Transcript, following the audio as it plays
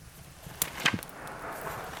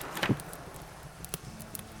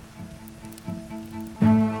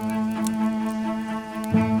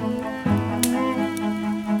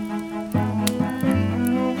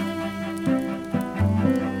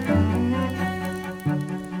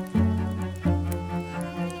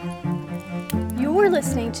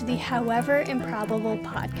listening to the However Improbable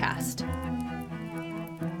podcast.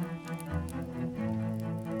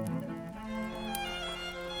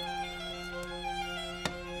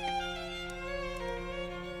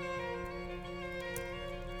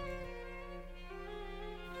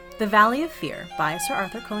 The Valley of Fear by Sir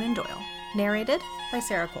Arthur Conan Doyle, narrated by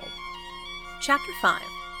Sarah Cole. Chapter 5.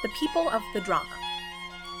 The People of the Drama.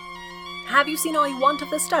 "Have you seen all you want of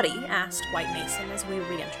the study?" asked White Mason as we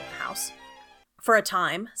re-entered the house. "For a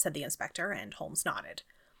time," said the inspector, and Holmes nodded.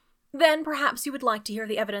 "Then perhaps you would like to hear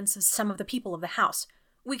the evidence of some of the people of the house.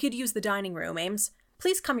 We could use the dining room, Ames.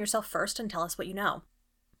 Please come yourself first and tell us what you know."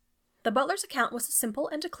 The butler's account was a simple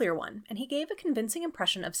and a clear one, and he gave a convincing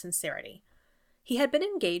impression of sincerity. He had been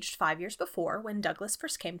engaged 5 years before, when Douglas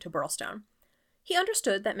first came to Burlstone. He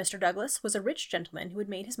understood that Mr. Douglas was a rich gentleman who had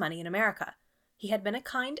made his money in America. He had been a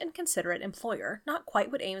kind and considerate employer, not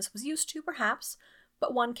quite what Ames was used to, perhaps,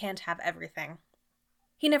 but one can't have everything.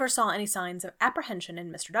 He never saw any signs of apprehension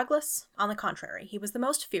in Mr. Douglas. On the contrary, he was the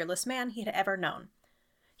most fearless man he had ever known.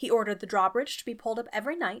 He ordered the drawbridge to be pulled up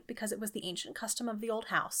every night because it was the ancient custom of the old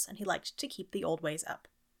house, and he liked to keep the old ways up.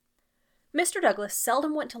 Mr. Douglas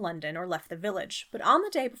seldom went to London or left the village, but on the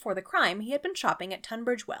day before the crime he had been shopping at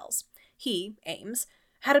Tunbridge Wells. He, Ames,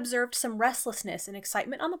 had observed some restlessness and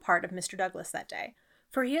excitement on the part of Mr. Douglas that day,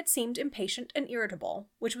 for he had seemed impatient and irritable,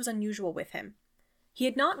 which was unusual with him. He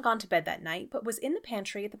had not gone to bed that night, but was in the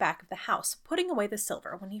pantry at the back of the house, putting away the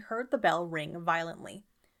silver, when he heard the bell ring violently.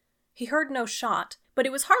 He heard no shot, but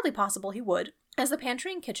it was hardly possible he would, as the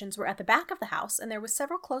pantry and kitchens were at the back of the house, and there were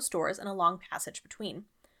several closed doors and a long passage between.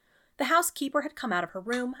 The housekeeper had come out of her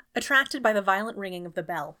room, attracted by the violent ringing of the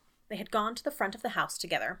bell. They had gone to the front of the house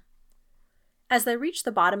together. As they reached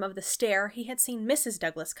the bottom of the stair, he had seen Mrs.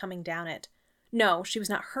 Douglas coming down it. No, she was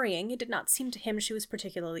not hurrying. It did not seem to him she was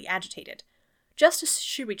particularly agitated. Just as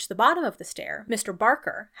she reached the bottom of the stair, Mr.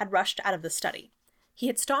 Barker had rushed out of the study. He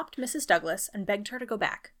had stopped Mrs. Douglas and begged her to go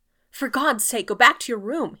back. "For God's sake, go back to your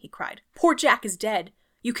room," he cried. "Poor Jack is dead.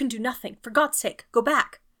 You can do nothing. For God's sake, go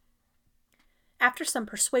back." After some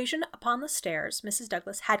persuasion upon the stairs, Mrs.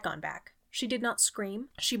 Douglas had gone back. She did not scream.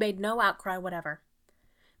 She made no outcry whatever.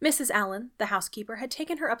 Mrs. Allen, the housekeeper, had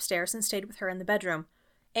taken her upstairs and stayed with her in the bedroom.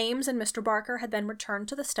 Ames and Mr. Barker had then returned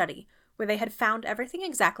to the study, where they had found everything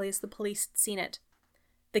exactly as the police had seen it.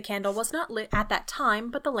 The candle was not lit at that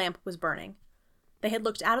time, but the lamp was burning. They had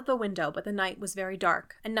looked out of the window, but the night was very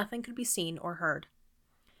dark, and nothing could be seen or heard.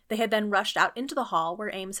 They had then rushed out into the hall,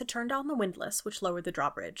 where Ames had turned on the windlass, which lowered the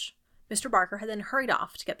drawbridge. Mr. Barker had then hurried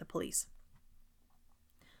off to get the police.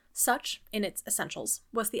 Such, in its essentials,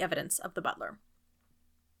 was the evidence of the butler.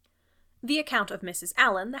 The account of Mrs.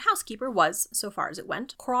 Allen, the housekeeper, was, so far as it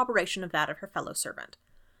went, corroboration of that of her fellow servant.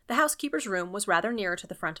 The housekeeper's room was rather nearer to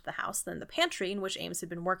the front of the house than the pantry in which Ames had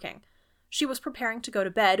been working. She was preparing to go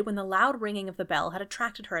to bed when the loud ringing of the bell had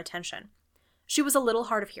attracted her attention. She was a little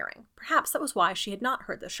hard of hearing. Perhaps that was why she had not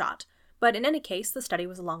heard the shot, but in any case the study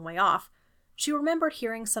was a long way off. She remembered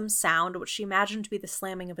hearing some sound which she imagined to be the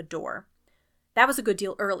slamming of a door. That was a good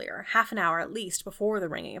deal earlier, half an hour at least before the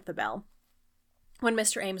ringing of the bell. When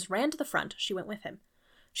Mr. Ames ran to the front, she went with him.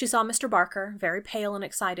 She saw Mr. Barker, very pale and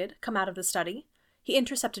excited, come out of the study. He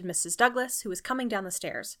intercepted Mrs. Douglas, who was coming down the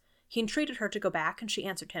stairs. He entreated her to go back, and she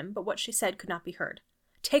answered him, but what she said could not be heard.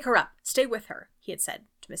 "Take her up. Stay with her," he had said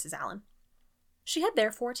to Mrs. Allen. She had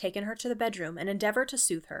therefore taken her to the bedroom and endeavored to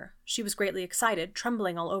soothe her. She was greatly excited,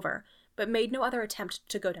 trembling all over, but made no other attempt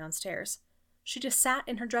to go downstairs. She just sat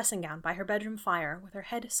in her dressing gown by her bedroom fire, with her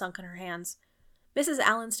head sunk in her hands. Mrs.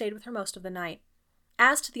 Allen stayed with her most of the night.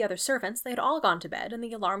 As to the other servants, they had all gone to bed, and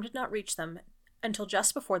the alarm did not reach them until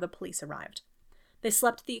just before the police arrived. They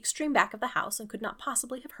slept at the extreme back of the house and could not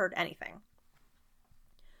possibly have heard anything.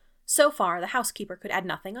 So far, the housekeeper could add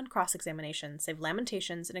nothing on cross-examination, save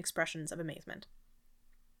lamentations and expressions of amazement.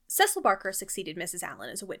 Cecil Barker succeeded Mrs.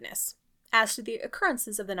 Allen as a witness. As to the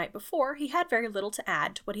occurrences of the night before, he had very little to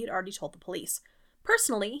add to what he had already told the police.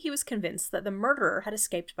 Personally, he was convinced that the murderer had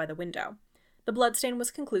escaped by the window. The bloodstain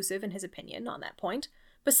was conclusive in his opinion on that point.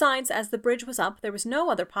 Besides, as the bridge was up, there was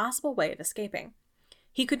no other possible way of escaping.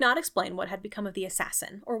 He could not explain what had become of the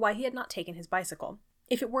assassin, or why he had not taken his bicycle.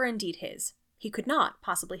 If it were indeed his, he could not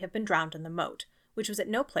possibly have been drowned in the moat, which was at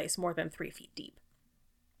no place more than 3 feet deep.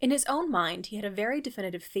 In his own mind, he had a very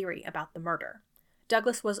definitive theory about the murder.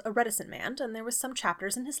 Douglas was a reticent man, and there were some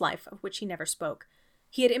chapters in his life of which he never spoke.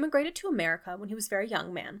 He had immigrated to America when he was a very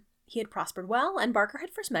young man. He had prospered well, and Barker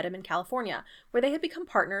had first met him in California, where they had become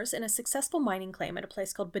partners in a successful mining claim at a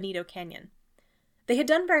place called Bonito Canyon. They had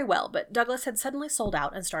done very well, but Douglas had suddenly sold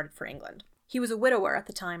out and started for England. He was a widower at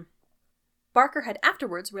the time. Barker had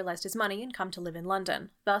afterwards realized his money and come to live in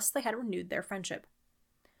London. Thus they had renewed their friendship.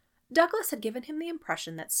 Douglas had given him the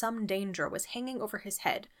impression that some danger was hanging over his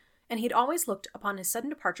head, and he had always looked upon his sudden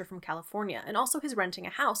departure from California, and also his renting a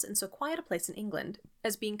house in so quiet a place in England,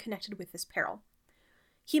 as being connected with this peril.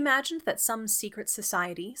 He imagined that some secret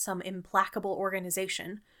society, some implacable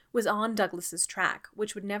organization, was on Douglas's track,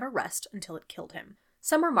 which would never rest until it killed him.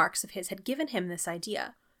 Some remarks of his had given him this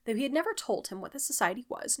idea, though he had never told him what the society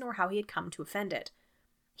was, nor how he had come to offend it.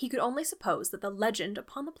 He could only suppose that the legend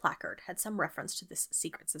upon the placard had some reference to this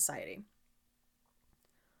secret society.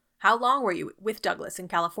 "How long were you with Douglas in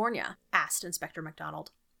California?" asked Inspector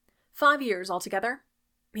MacDonald. 5 years altogether.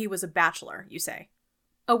 He was a bachelor, you say?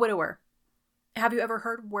 A widower. Have you ever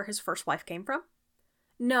heard where his first wife came from?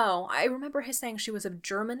 No, I remember his saying she was of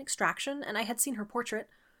German extraction, and I had seen her portrait.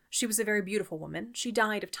 She was a very beautiful woman. She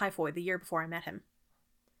died of typhoid the year before I met him.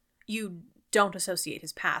 You don't associate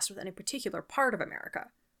his past with any particular part of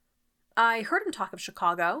America. I heard him talk of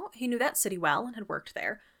Chicago. He knew that city well and had worked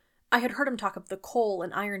there. I had heard him talk of the coal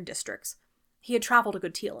and iron districts. He had traveled a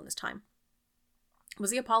good deal in his time.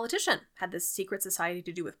 Was he a politician? Had this secret society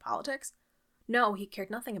to do with politics? No, he cared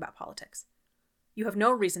nothing about politics. You have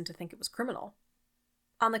no reason to think it was criminal.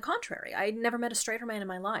 On the contrary, I never met a straighter man in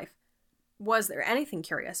my life. Was there anything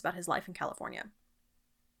curious about his life in California?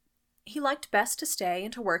 He liked best to stay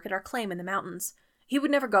and to work at our claim in the mountains. He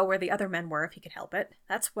would never go where the other men were if he could help it.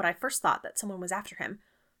 That's what I first thought, that someone was after him.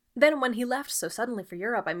 Then when he left so suddenly for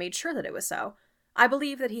Europe, I made sure that it was so. I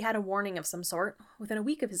believe that he had a warning of some sort. Within a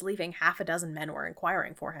week of his leaving, 6 men were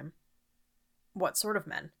inquiring for him. What sort of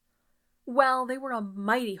men? Well, they were a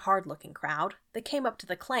mighty hard-looking crowd. They came up to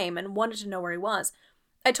the claim and wanted to know where he was.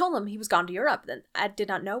 I told them he was gone to Europe, that I did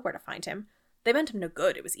not know where to find him. They meant him no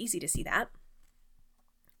good. It was easy to see that.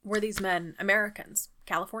 Were these men Americans?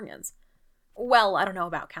 Californians? Well, I don't know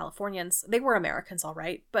about Californians. They were Americans, all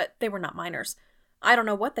right, but they were not miners. I don't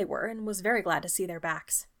know what they were, and was very glad to see their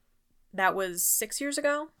backs. That was 6 years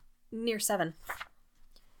ago? Near 7.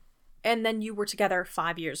 And then you were together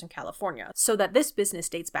 5 years in California, so that this business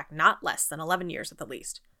dates back not less than 11 years at the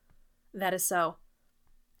least. That is so.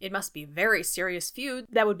 It must be a very serious feud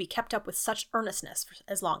that would be kept up with such earnestness for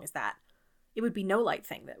as long as that. It would be no light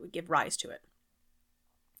thing that would give rise to it.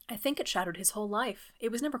 I think it shadowed his whole life.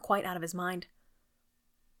 It was never quite out of his mind.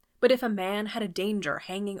 But if a man had a danger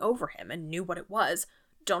hanging over him and knew what it was,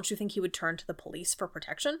 don't you think he would turn to the police for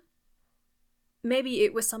protection? Maybe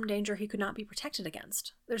it was some danger he could not be protected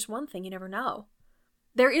against. There's one thing you never know.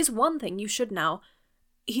 There is one thing you should know.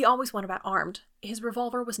 He always went about armed. His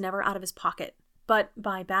revolver was never out of his pocket. But,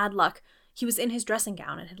 by bad luck, he was in his dressing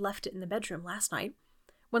gown and had left it in the bedroom last night.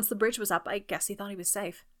 Once the bridge was up, I guess he thought he was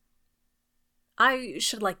safe. I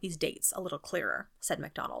should like these dates a little clearer, said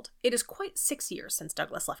MacDonald. It is quite 6 years since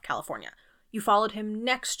Douglas left California. You followed him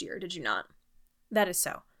next year, did you not? That is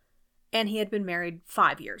so. And he had been married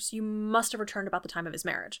 5 years. You must have returned about the time of his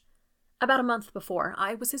marriage. About a month before.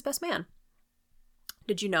 I was his best man.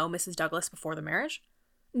 Did you know Mrs. Douglas before the marriage?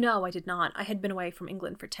 No, I did not. I had been away from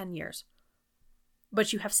England for 10 years.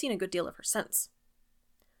 But you have seen a good deal of her since.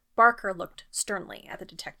 Barker looked sternly at the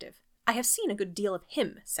detective. I have seen a good deal of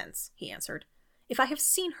him since, he answered. If I have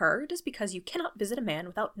seen her, it is because you cannot visit a man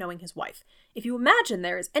without knowing his wife. If you imagine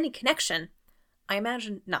there is any connection... I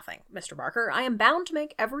imagine nothing, Mr. Barker. I am bound to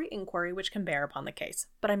make every inquiry which can bear upon the case,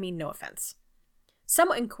 but I mean no offense.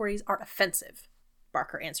 Some inquiries are offensive,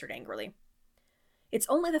 Barker answered angrily. It's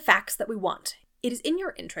only the facts that we want. It is in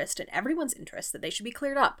your interest and everyone's interest that they should be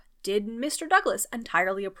cleared up. Did Mr. Douglas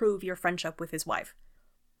entirely approve your friendship with his wife?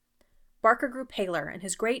 Barker grew paler, and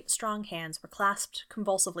his great, strong hands were clasped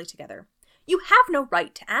convulsively together. You have no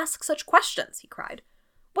right to ask such questions, he cried.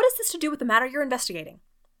 What has this to do with the matter you're investigating?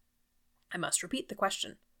 I must repeat the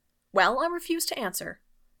question. Well, I refuse to answer.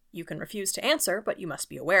 You can refuse to answer, but you must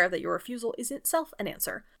be aware that your refusal is itself an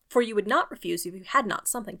answer, for you would not refuse if you had not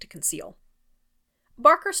something to conceal.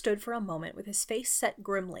 Barker stood for a moment with his face set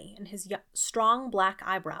grimly and his strong black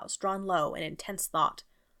eyebrows drawn low in intense thought.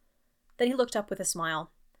 Then he looked up with a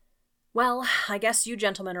smile. Well, I guess you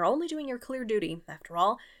gentlemen are only doing your clear duty, after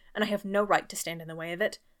all, and I have no right to stand in the way of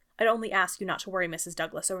it. I'd only ask you not to worry Mrs.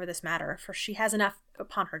 Douglas over this matter, for she has enough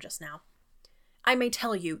upon her just now. I may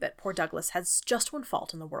tell you that poor Douglas has just one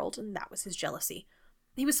fault in the world, and that was his jealousy.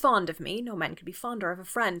 He was fond of me, no man could be fonder of a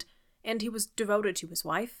friend, and he was devoted to his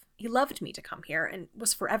wife. He loved me to come here, and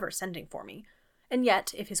was forever sending for me. And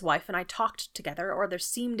yet, if his wife and I talked together, or there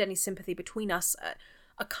seemed any sympathy between us,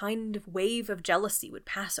 a kind of wave of jealousy would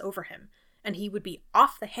pass over him, and he would be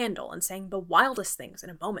off the handle and saying the wildest things in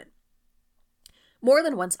a moment. More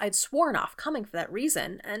than once I'd sworn off coming for that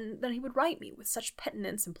reason, and then he would write me with such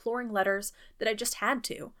petulance, imploring letters that I just had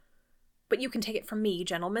to. But you can take it from me,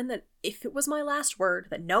 gentlemen, that if it was my last word,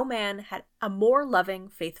 that no man had a more loving,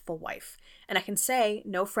 faithful wife, and I can say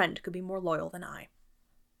no friend could be more loyal than I."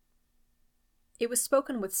 It was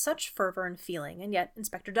spoken with such fervor and feeling, and yet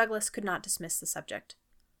Inspector Douglas could not dismiss the subject.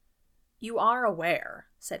 "You are aware,"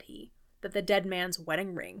 said he, "that the dead man's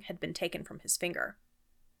wedding ring had been taken from his finger."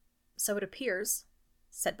 "So it appears,"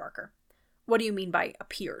 said Barker. "What do you mean by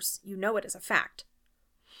appears? You know it as a fact."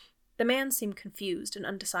 The man seemed confused and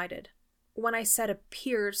undecided. "When I said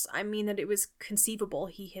appears, I mean that it was conceivable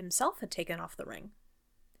he himself had taken off the ring."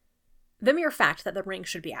 "The mere fact that the ring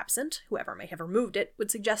should be absent, whoever may have removed it, would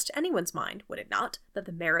suggest to anyone's mind, would it not, that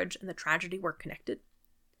the marriage and the tragedy were connected?"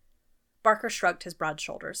 Barker shrugged his broad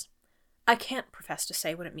shoulders. "I can't profess to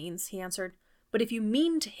say what it means," he answered, "but if you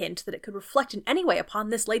mean to hint that it could reflect in any way upon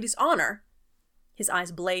this lady's honor—" His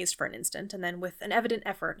eyes blazed for an instant, and then with an evident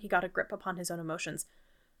effort he got a grip upon his own emotions.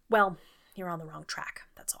 "Well, you're on the wrong track,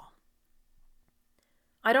 that's all."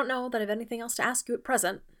 "I don't know that I've anything else to ask you at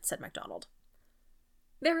present," said MacDonald.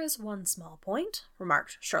 "There is one small point,"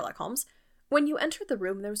 remarked Sherlock Holmes. "When you entered the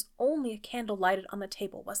room there was only a candle lighted on the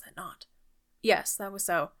table, was that not?" "Yes, that was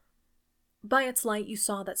so." "By its light you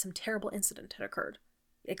saw that some terrible incident had occurred."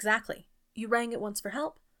 "Exactly." "You rang at once for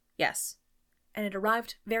help?" "Yes." "And it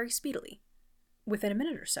arrived very speedily?" "Within a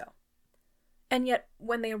minute or so." "And yet,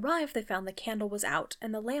 when they arrived they found the candle was out,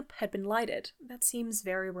 and the lamp had been lighted. That seems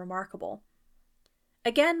very remarkable."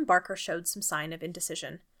 Again Barker showed some sign of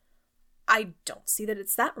indecision. "I don't see that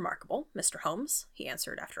it's that remarkable, Mr. Holmes," he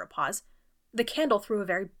answered after a pause. "The candle threw a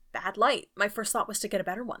very bad light. My first thought was to get a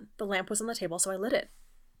better one. The lamp was on the table, so I lit it."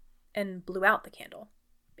 "And blew out the candle."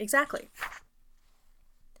 "Exactly."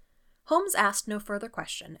 Holmes asked no further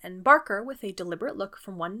question, and Barker, with a deliberate look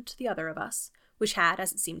from one to the other of us, which had,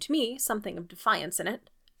 as it seemed to me, something of defiance in it,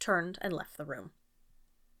 turned and left the room.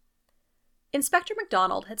 Inspector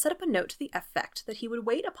MacDonald had set up a note to the effect that he would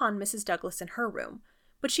wait upon Mrs. Douglas in her room,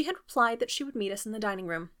 but she had replied that she would meet us in the dining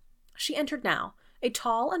room. She entered now, a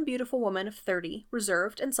tall and beautiful woman of 30,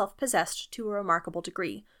 reserved and self-possessed to a remarkable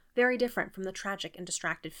degree, very different from the tragic and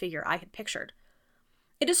distracted figure I had pictured.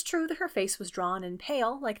 It is true that her face was drawn and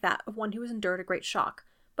pale, like that of one who has endured a great shock,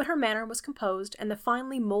 but her manner was composed, and the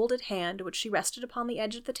finely molded hand which she rested upon the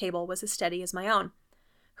edge of the table was as steady as my own.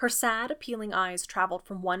 Her sad, appealing eyes traveled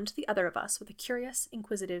from one to the other of us with a curious,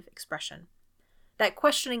 inquisitive expression. That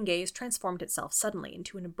questioning gaze transformed itself suddenly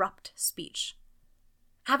into an abrupt speech.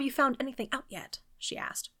 "Have you found anything out yet?" she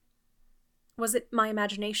asked. Was it my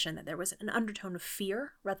imagination that there was an undertone of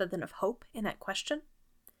fear rather than of hope in that question?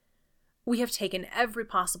 "We have taken every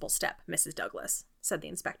possible step, Mrs. Douglas," said the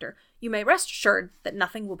inspector. "You may rest assured that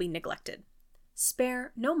nothing will be neglected."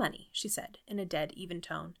 "Spare no money," she said, in a dead, even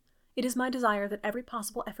tone. "It is my desire that every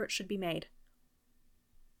possible effort should be made."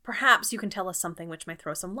 "Perhaps you can tell us something which may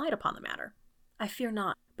throw some light upon the matter." "I fear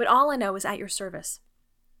not, but all I know is at your service."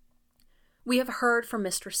 "We have heard from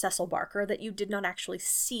Mr. Cecil Barker that you did not actually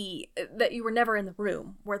see, that you were never in the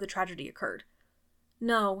room where the tragedy occurred."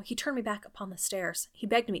 "No, he turned me back upon the stairs. He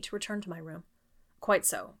begged me to return to my room." "Quite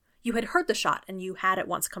so. You had heard the shot, and you had at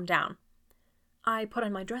once come down." "I put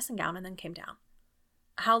on my dressing gown and then came down."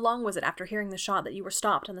 "How long was it after hearing the shot that you were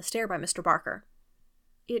stopped on the stair by Mr. Barker?"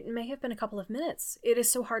 "It may have been a couple of minutes. It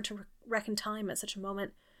is so hard to reckon time at such a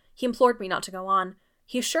moment. He implored me not to go on.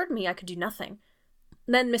 He assured me I could do nothing.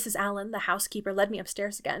 Then Mrs. Allen, the housekeeper, led me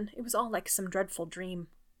upstairs again. It was all like some dreadful dream."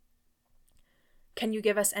 "Can you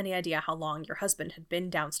give us any idea how long your husband had been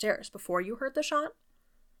downstairs before you heard the shot?"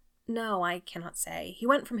 "No, I cannot say. He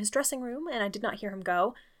went from his dressing room, and I did not hear him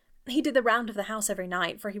go. He did the round of the house every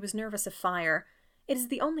night, for he was nervous of fire. It is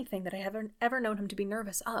the only thing that I have ever known him to be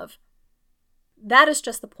nervous of." "That is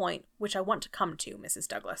just the point which I want to come to, Mrs.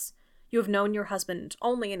 Douglas. You have known your husband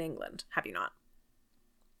only in England, have you not?"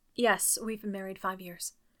 "Yes, we've been married 5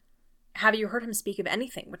 years." "Have you heard him speak of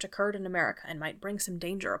anything which occurred in America and might bring some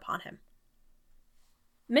danger upon him?"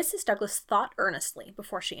 Mrs. Douglas thought earnestly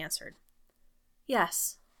before she answered.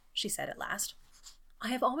 "Yes," she said at last. "I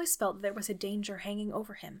have always felt that there was a danger hanging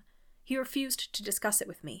over him. He refused to discuss it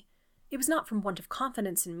with me. It was not from want of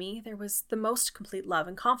confidence in me. There was the most complete love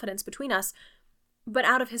and confidence between us, but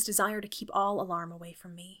out of his desire to keep all alarm away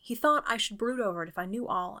from me. He thought I should brood over it if I knew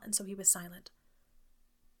all, and so he was silent."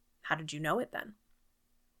 "How did you know it, then?"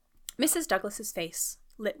 Mrs. Douglas's face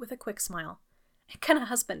lit with a quick smile. "Can a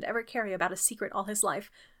husband ever carry about a secret all his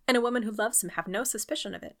life, and a woman who loves him have no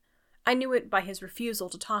suspicion of it? I knew it by his refusal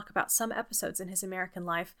to talk about some episodes in his American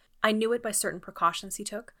life. I knew it by certain precautions he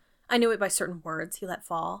took. I knew it by certain words he let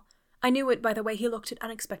fall. I knew it by the way he looked at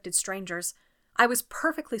unexpected strangers. I was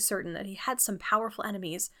perfectly certain that he had some powerful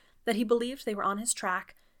enemies, that he believed they were on his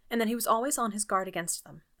track, and that he was always on his guard against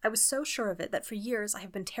them. I was so sure of it that for years I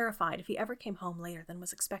have been terrified if he ever came home later than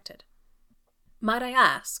was expected." "Might I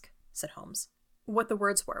ask," said Holmes, "what the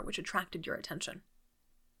words were which attracted your attention?"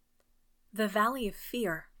 "The Valley of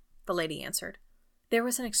Fear," the lady answered. "There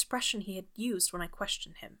was an expression he had used when I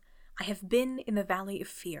questioned him. 'I have been in the Valley of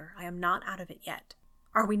Fear. I am not out of it yet.'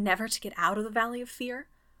 Are we never to get out of the Valley of Fear?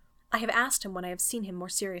 I have asked him when I have seen him more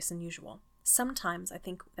serious than usual. 'Sometimes I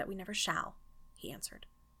think that we never shall,' he answered."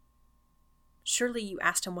 "Surely you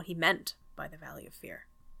asked him what he meant by the Valley of Fear?"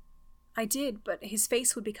 "I did, but his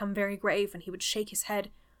face would become very grave, and he would shake his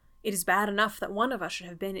head. 'It is bad enough that one of us should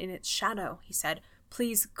have been in its shadow,' he said.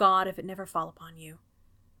 'Please God, if it never fall upon you.'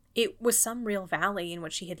 It was some real valley in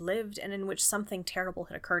which he had lived, and in which something terrible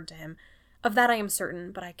had occurred to him. Of that I am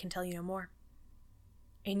certain, but I can tell you no more."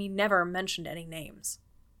 "And he never mentioned any names?"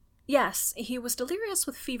 "Yes, he was delirious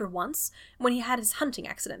with fever once, when he had his hunting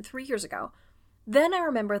accident 3 years ago. Then I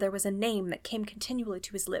remember there was a name that came continually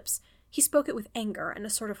to his lips. He spoke it with anger and a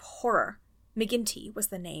sort of horror. McGinty was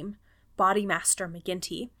the name. Bodymaster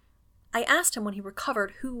McGinty. I asked him when he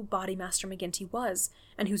recovered who Bodymaster McGinty was,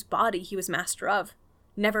 and whose body he was master of.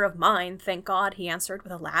 'Never of mine, thank God,' he answered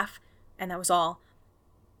with a laugh, and that was all.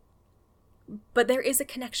 But there is a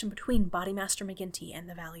connection between Bodymaster McGinty and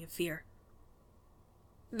the Valley of Fear."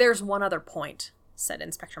 "There's one other point," said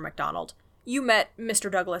Inspector MacDonald. "You met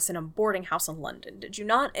Mr. Douglas in a boarding house in London, did you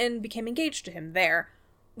not, and became engaged to him there?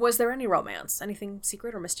 Was there any romance, anything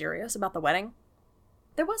secret or mysterious about the wedding?"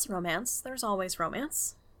 "There was romance. There's always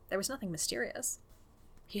romance. There was nothing mysterious."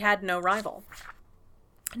 "He had no rival?"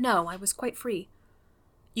 "No, I was quite free."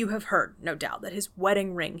 "You have heard, no doubt, that his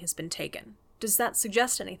wedding ring has been taken. Does that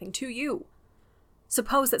suggest anything to you?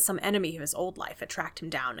 Suppose that some enemy of his old life had tracked him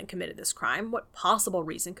down and committed this crime. What possible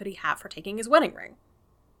reason could he have for taking his wedding ring?"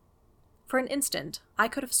 For an instant, I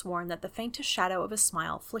could have sworn that the faintest shadow of a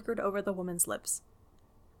smile flickered over the woman's lips.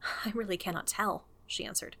 "I really cannot tell," she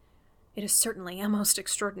answered. "It is certainly a most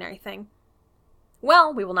extraordinary thing."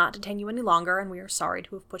 "Well, we will not detain you any longer, and we are sorry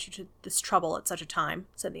to have put you to this trouble at such a time,"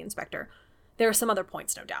 said the inspector. "There are some other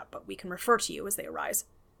points, no doubt, but we can refer to you as they arise."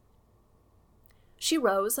 She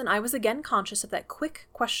rose, and I was again conscious of that quick,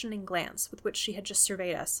 questioning glance with which she had just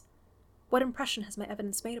surveyed us. "What impression has my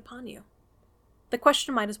evidence made upon you?" The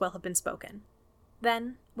question might as well have been spoken.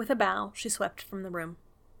 Then, with a bow, she swept from the room.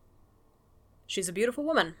 "She's a beautiful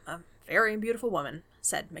woman, a very beautiful woman,"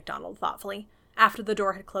 said MacDonald thoughtfully, after the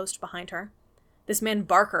door had closed behind her. "This man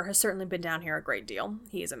Barker has certainly been down here a great deal.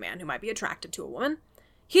 He is a man who might be attracted to a woman.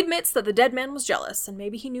 He admits that the dead man was jealous, and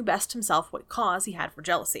maybe he knew best himself what cause he had for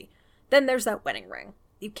jealousy. Then there's that wedding ring.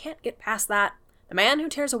 You can't get past that. The man who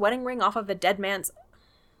tears a wedding ring off of a dead man's...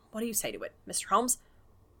 What do you say to it, Mr. Holmes?"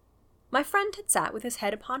 My friend had sat with his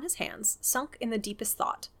head upon his hands, sunk in the deepest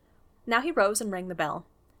thought. Now he rose and rang the bell.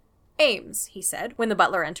 "Ames," he said, when the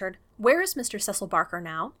butler entered, "where is Mr. Cecil Barker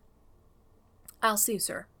now?" "I'll see you,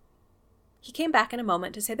 sir." He came back in a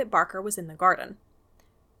moment to say that Barker was in the garden.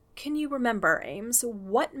 "Can you remember, Ames,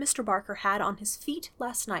 what Mr. Barker had on his feet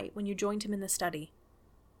last night when you joined him in the study?"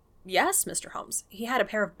 "Yes, Mr. Holmes. He had a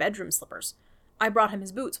pair of bedroom slippers. I brought him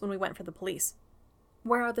his boots when we went for the police."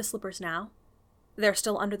 "Where are the slippers now?" "They're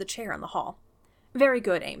still under the chair in the hall." "Very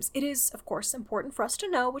good, Ames. It is, of course, important for us to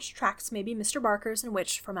know which tracks may be Mr. Barker's and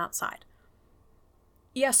which from outside."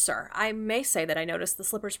 "Yes, sir. I may say that I noticed the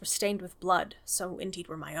slippers were stained with blood, so indeed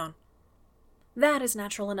were my own." "That is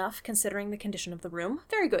natural enough, considering the condition of the room.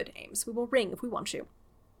 Very good, Ames. We will ring if we want you."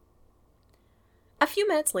 A few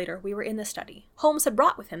minutes later, we were in the study. Holmes had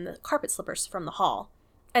brought with him the carpet slippers from the hall.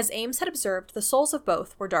 As Ames had observed, the soles of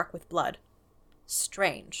both were dark with blood.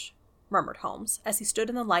 "Strange," murmured Holmes, as he stood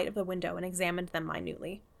in the light of the window and examined them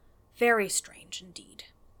minutely. "Very strange indeed."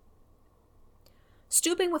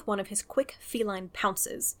 Stooping with one of his quick feline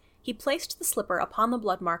pounces, he placed the slipper upon the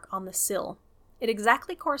blood mark on the sill. It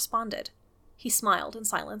exactly corresponded. He smiled in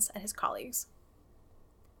silence at his colleagues.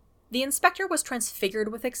 The inspector was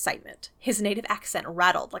transfigured with excitement. His native accent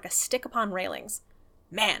rattled like a stick upon railings.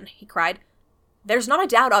 "Man," he cried, "there's not a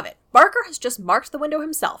doubt of it. Barker has just marked the window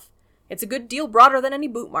himself. It's a good deal broader than any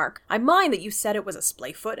boot mark. I mind that you said it was a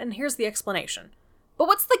splay foot, and here's the explanation. But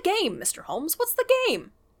what's the game, Mr. Holmes? What's the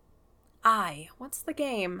game?" "Aye, what's the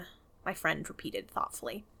game?" my friend repeated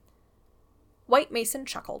thoughtfully. White Mason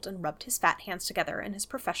chuckled and rubbed his fat hands together in his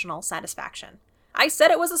professional satisfaction. "I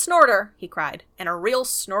said it was a snorter," he cried, "and a real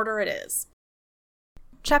snorter it is."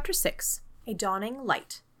 Chapter 6. A Dawning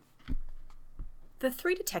Light. The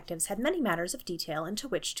three detectives had many matters of detail into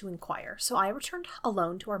which to inquire, so I returned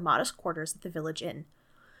alone to our modest quarters at the village inn.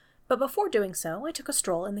 But before doing so, I took a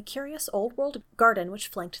stroll in the curious old-world garden which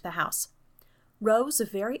flanked the house. Rows of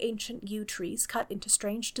very ancient yew trees cut into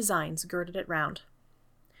strange designs girded it round.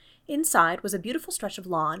 Inside was a beautiful stretch of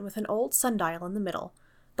lawn with an old sundial in the middle,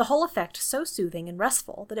 the whole effect so soothing and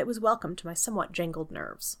restful that it was welcome to my somewhat jangled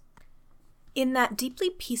nerves. In that deeply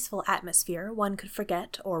peaceful atmosphere one could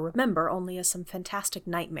forget or remember only as some fantastic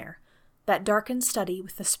nightmare, that darkened study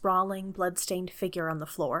with the sprawling, blood-stained figure on the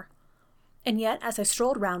floor. And yet, as I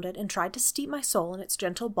strolled round it and tried to steep my soul in its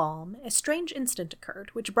gentle balm, a strange incident occurred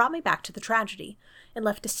which brought me back to the tragedy and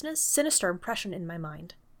left a sinister impression in my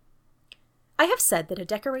mind. I have said that a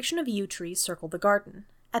decoration of yew trees circled the garden.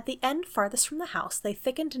 At the end farthest from the house they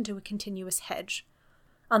thickened into a continuous hedge.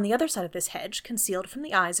 On the other side of this hedge, concealed from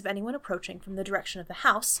the eyes of anyone approaching from the direction of the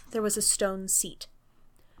house, there was a stone seat.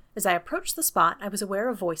 As I approached the spot, I was aware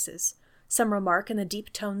of voices, some remark in the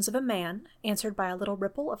deep tones of a man, answered by a little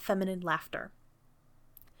ripple of feminine laughter.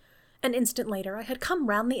 An instant later I had come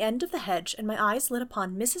round the end of the hedge, and my eyes lit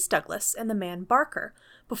upon Mrs. Douglas and the man Barker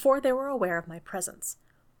before they were aware of my presence.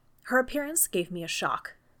 Her appearance gave me a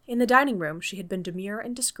shock. In the dining room she had been demure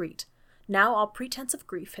and discreet. Now all pretense of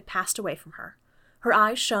grief had passed away from her. Her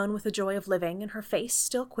eyes shone with the joy of living, and her face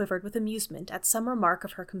still quivered with amusement at some remark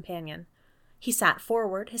of her companion. He sat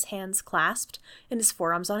forward, his hands clasped, and his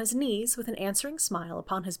forearms on his knees, with an answering smile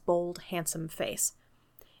upon his bold, handsome face.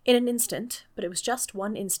 In an instant, but it was just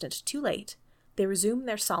one instant too late, they resumed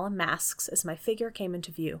their solemn masks as my figure came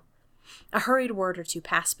into view. A hurried word or two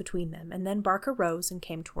passed between them, and then Barker rose and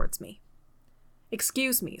came towards me.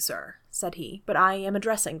 "Excuse me, sir," said he, "but I am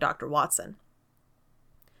addressing Dr. Watson."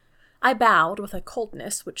 I bowed with a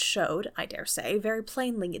coldness which showed, I dare say, very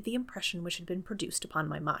plainly the impression which had been produced upon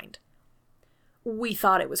my mind. "We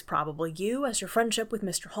thought it was probably you, as your friendship with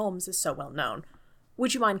Mr. Holmes is so well known.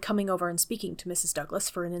 Would you mind coming over and speaking to Mrs. Douglas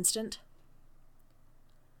for an instant?"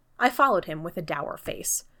 I followed him with a dour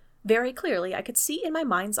face. Very clearly I could see in my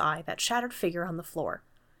mind's eye that shattered figure on the floor.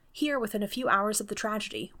 Here, within a few hours of the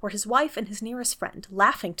tragedy, were his wife and his nearest friend,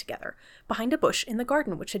 laughing together, behind a bush in the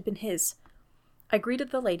garden which had been his. I greeted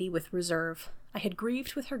the lady with reserve. I had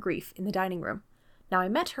grieved with her grief in the dining room. Now I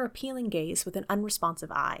met her appealing gaze with an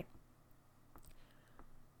unresponsive eye.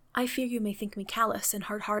 "I fear you may think me callous and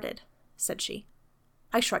hard-hearted," said she.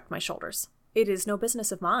 I shrugged my shoulders. "It is no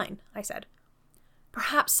business of mine," I said.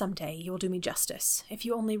 "Perhaps some day you will do me justice, if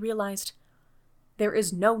you only realized—" "There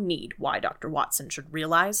is no need why Dr. Watson should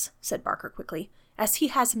realize," said Barker quickly. "As he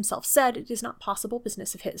has himself said, it is not possible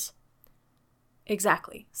business of his."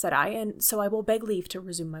 "Exactly," said I, "and so I will beg leave to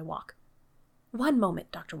resume my walk." "One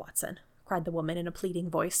moment, Dr. Watson," cried the woman in a pleading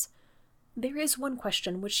voice. "There is one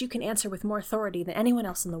question which you can answer with more authority than anyone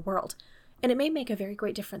else in the world, and it may make a very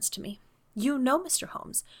great difference to me. You know Mr.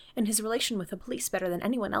 Holmes and his relation with the police better than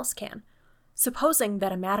anyone else can. Supposing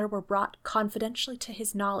that a matter were brought confidentially to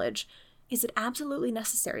his knowledge, is it absolutely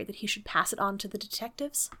necessary that he should pass it on to the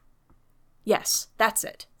detectives?" "Yes, that's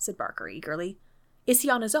it," said Barker eagerly. "Is he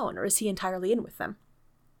on his own, or is he entirely in with them?"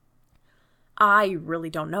 "I really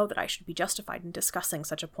don't know that I should be justified in discussing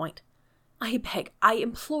such a point." "I beg, I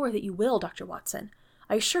implore that you will, Dr. Watson.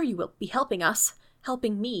 I assure you will be helping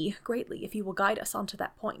me, greatly, if you will guide us on to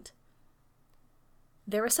that point."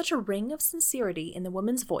 There was such a ring of sincerity in the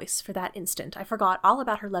woman's voice for that instant I forgot all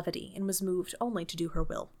about her levity and was moved only to do her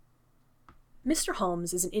will. "Mr.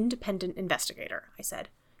 Holmes is an independent investigator," I said.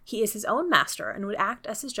 "He is his own master and would act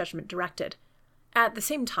as his judgment directed. At the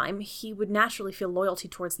same time, he would naturally feel loyalty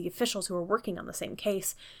towards the officials who are working on the same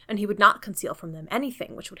case, and he would not conceal from them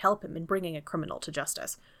anything which would help him in bringing a criminal to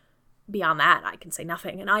justice. Beyond that, I can say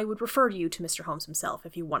nothing, and I would refer you to Mr. Holmes himself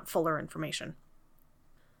if you want fuller information."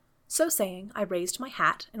 So saying, I raised my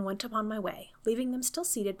hat and went upon my way, leaving them still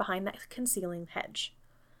seated behind that concealing hedge.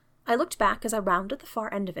 I looked back as I rounded the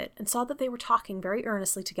far end of it and saw that they were talking very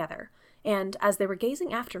earnestly together, and, as they were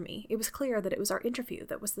gazing after me, it was clear that it was our interview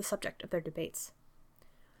that was the subject of their debates.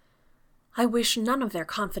 "I wish none of their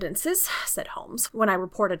confidences," said Holmes, when I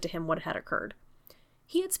reported to him what had occurred.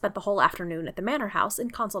 He had spent the whole afternoon at the manor house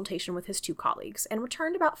in consultation with his two colleagues, and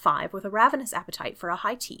returned about 5 with a ravenous appetite for a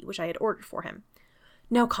high tea which I had ordered for him.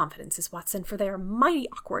 "No confidences, Watson, for they are mighty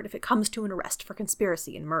awkward if it comes to an arrest for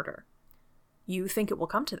conspiracy and murder." "You think it will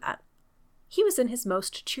come to that?" He was in his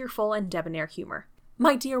most cheerful and debonair humor.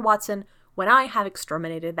 "My dear Watson, when I have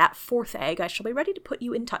exterminated that 4th egg, I shall be ready to put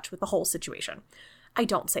you in touch with the whole situation. I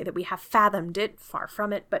don't say that we have fathomed it, far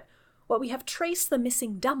from it, but what we have traced the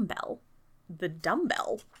missing dumbbell—" "The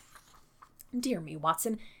dumbbell?" "Dear me,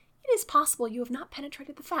 Watson, it is possible you have not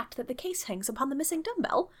penetrated the fact that the case hangs upon the missing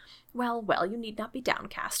dumbbell. Well, you need not be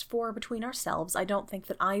downcast, for between ourselves I don't think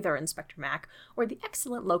that either Inspector Mack or the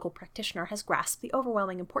excellent local practitioner has grasped the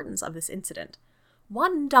overwhelming importance of this incident.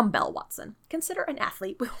 1 dumbbell, Watson. Consider an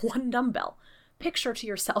athlete with 1 dumbbell. Picture to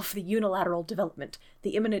yourself the unilateral development,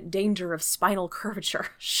 the imminent danger of spinal curvature.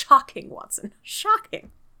 Shocking, Watson, shocking.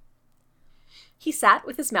 He sat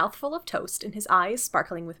with his mouth full of toast and his eyes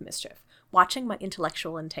sparkling with mischief, watching my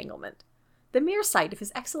intellectual entanglement. The mere sight of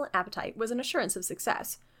his excellent appetite was an assurance of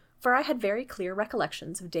success, for I had very clear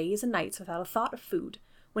recollections of days and nights without a thought of food,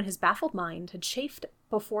 when his baffled mind had chafed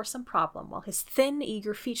before some problem, while his thin,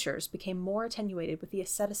 eager features became more attenuated with the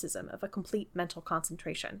asceticism of a complete mental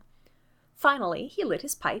concentration. Finally, he lit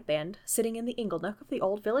his pipe and, sitting in the inglenook of the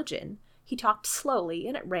old village inn, he talked slowly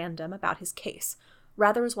and at random about his case,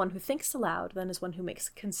 rather as one who thinks aloud than as one who makes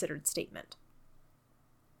a considered statement.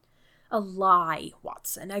 A lie,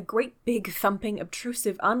 Watson, a great big, thumping,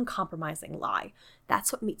 obtrusive, uncompromising lie.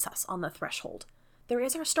 That's what meets us on the threshold. There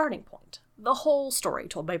is our starting point. The whole story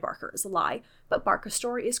told by Barker is a lie, but Barker's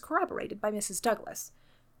story is corroborated by Mrs. Douglas.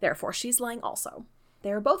 Therefore, she's lying also.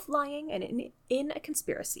 They are both lying and in a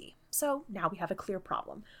conspiracy. So now we have a clear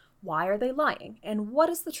problem. Why are they lying, and what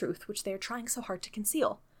is the truth which they are trying so hard to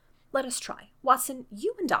conceal? Let us try. Watson,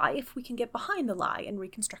 you and I, if we can get behind the lie and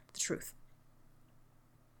reconstruct the truth.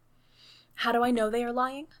 How do I know they are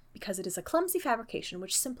lying? Because it is a clumsy fabrication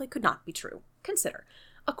which simply could not be true. Consider.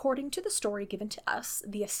 According to the story given to us,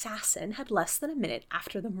 the assassin had less than a minute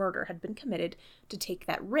after the murder had been committed to take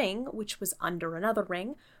that ring, which was under another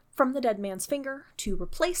ring, from the dead man's finger, to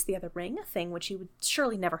replace the other ring, a thing which he would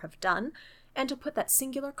surely never have done, and to put that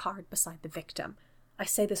singular card beside the victim. I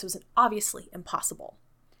say this was obviously impossible.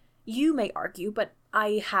 You may argue, but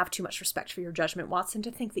I have too much respect for your judgment, Watson,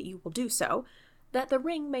 to think that you will do so, that the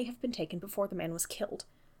ring may have been taken before the man was killed.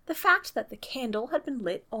 The fact that the candle had been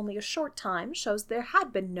lit only a short time shows there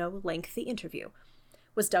had been no lengthy interview.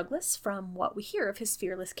 Was Douglas, from what we hear of his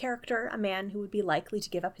fearless character, a man who would be likely to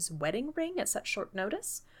give up his wedding ring at such short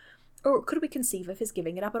notice? Or could we conceive of his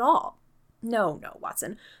giving it up at all? No,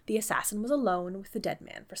 Watson. The assassin was alone with the dead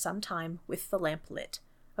man for some time with the lamp lit.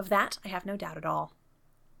 Of that I have no doubt at all.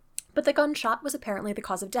 But the gunshot was apparently the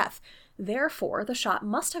cause of death. Therefore, the shot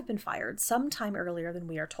must have been fired some time earlier than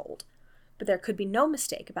we are told. But there could be no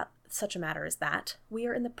mistake about such a matter as that. We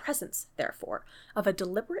are in the presence, therefore, of a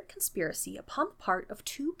deliberate conspiracy upon the part of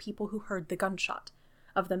two people who heard the gunshot,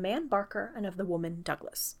 of the man Barker and of the woman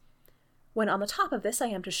Douglas. When on the top of this I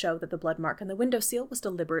am to show that the blood mark on the window sill was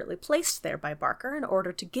deliberately placed there by Barker in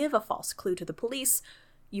order to give a false clue to the police,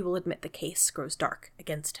 you will admit the case grows dark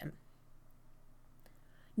against him.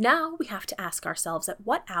 Now we have to ask ourselves at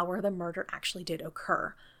what hour the murder actually did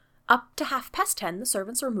occur. Up to 10:30, the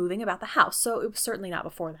servants were moving about the house, so it was certainly not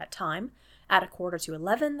before that time. At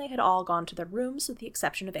 11:15, they had all gone to their rooms, with the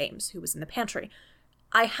exception of Ames, who was in the pantry.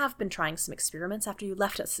 I have been trying some experiments after you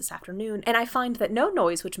left us this afternoon, and I find that no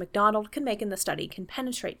noise which MacDonald can make in the study can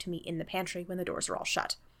penetrate to me in the pantry when the doors are all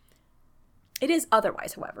shut. It is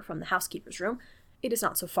otherwise, however, from the housekeeper's room. It is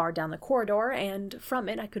not so far down the corridor, and from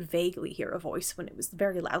it I could vaguely hear a voice when it was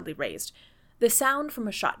very loudly raised. The sound from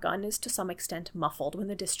a shotgun is to some extent muffled when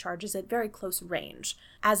the discharge is at very close range,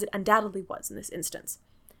 as it undoubtedly was in this instance.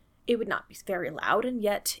 It would not be very loud, and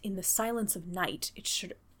yet, in the silence of night, it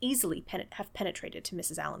should easily have penetrated to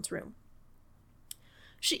Mrs. Allen's room.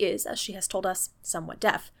 She is, as she has told us, somewhat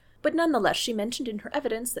deaf, but nonetheless she mentioned in her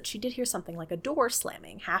evidence that she did hear something like a door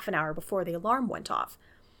slamming half an hour before the alarm went off.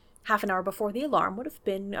 Half an hour before the alarm would have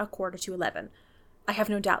been 11:45. I have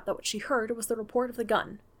no doubt that what she heard was the report of the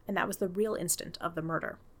gun, and that was the real instant of the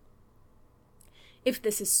murder. If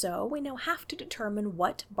this is so, we now have to determine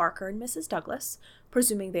what Barker and Mrs. Douglas,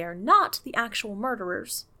 presuming they are not the actual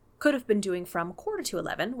murderers, could have been doing from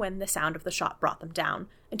 11:45, when the sound of the shot brought them down,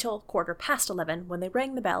 until 11:15, when they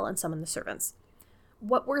rang the bell and summoned the servants.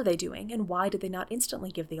 What were they doing, and why did they not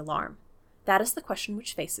instantly give the alarm? That is the question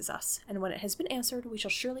which faces us, and when it has been answered, we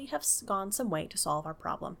shall surely have gone some way to solve our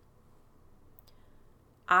problem.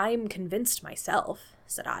 "I'm convinced myself,"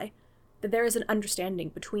 said I, "that there is an understanding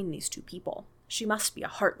between these two people. She must be a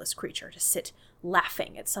heartless creature to sit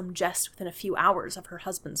laughing at some jest within a few hours of her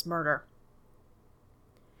husband's murder."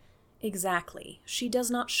 "Exactly. She does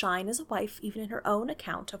not shine as a wife even in her own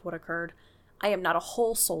account of what occurred. I am not a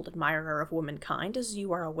whole-souled admirer of womankind, as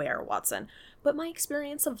you are aware, Watson, but my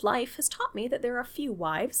experience of life has taught me that there are few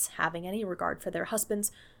wives, having any regard for their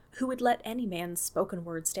husbands, who would let any man's spoken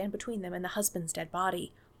word stand between them and the husband's dead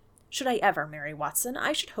body. Should I ever marry Watson,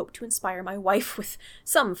 I should hope to inspire my wife with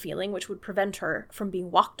some feeling which would prevent her from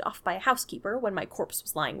being walked off by a housekeeper when my corpse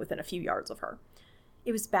was lying within a few yards of her.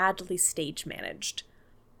 It was badly stage-managed.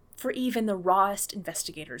 For even the rawest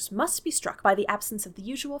investigators must be struck by the absence of the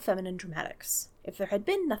usual feminine dramatics. If there had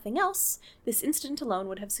been nothing else, this incident alone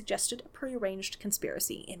would have suggested a prearranged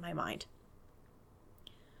conspiracy in my mind."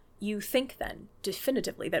 You think, then,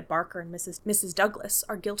 definitively that Barker and Mrs. Douglas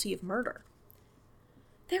are guilty of murder?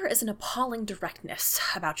 There is an appalling directness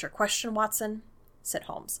about your question, Watson, said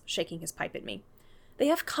Holmes, shaking his pipe at me. They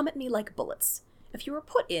have come at me like bullets. If you were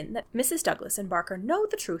put in that Mrs. Douglas and Barker know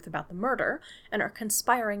the truth about the murder and are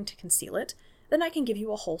conspiring to conceal it, then I can give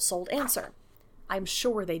you a whole-souled answer. I'm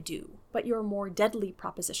sure they do, but your more deadly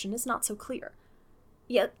proposition is not so clear.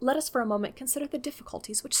 Yet let us for a moment consider the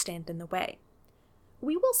difficulties which stand in the way.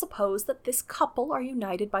 We will suppose that this couple are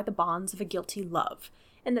united by the bonds of a guilty love,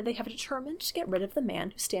 and that they have determined to get rid of the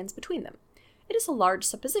man who stands between them. It is a large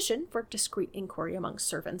supposition, for discreet inquiry among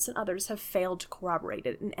servants and others have failed to corroborate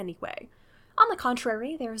it in any way. On the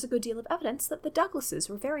contrary, there is a good deal of evidence that the Douglases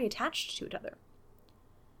were very attached to each other.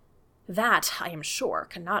 That, I am sure,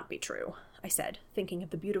 cannot be true, I said, thinking of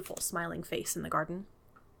the beautiful smiling face in the garden.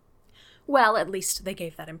 Well, at least they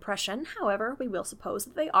gave that impression. However, we will suppose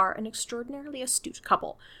that they are an extraordinarily astute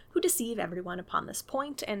couple, who deceive everyone upon this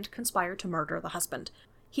point and conspire to murder the husband.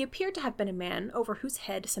 He appeared to have been a man over whose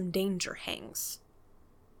head some danger hangs.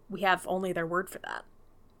 We have only their word for that.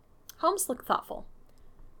 Holmes looked thoughtful.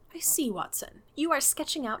 I see, Watson. You are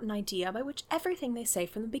sketching out an idea by which everything they say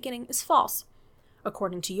from the beginning is false.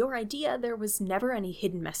 According to your idea, there was never any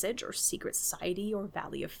hidden message, or secret society, or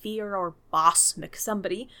valley of fear, or boss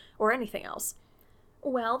McSomebody, or anything else.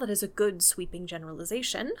 Well, that is a good sweeping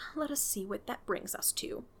generalization. Let us see what that brings us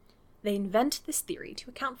to. They invent this theory to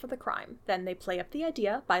account for the crime. Then they play up the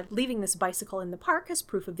idea by leaving this bicycle in the park as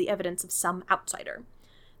proof of the evidence of some outsider.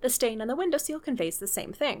 The stain on the windowsill conveys the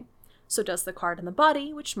same thing. So does the card on the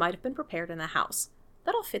body, which might have been prepared in the house.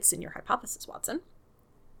 That all fits in your hypothesis, Watson.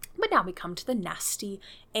 But now we come to the nasty,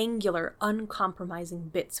 angular, uncompromising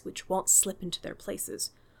bits which won't slip into their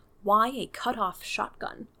places. Why a cut-off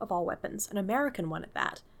shotgun, of all weapons, an American one at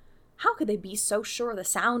that? How could they be so sure the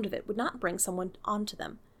sound of it would not bring someone onto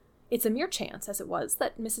them? It's a mere chance, as it was,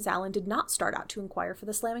 that Mrs. Allen did not start out to inquire for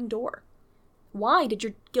the slamming door. Why did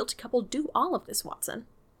your guilty couple do all of this, Watson?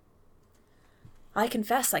 I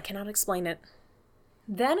confess I cannot explain it.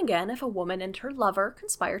 Then again, if a woman and her lover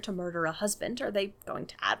conspire to murder a husband, are they going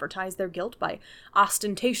to advertise their guilt by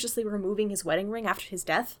ostentatiously removing his wedding ring after his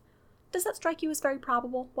death? Does that strike you as very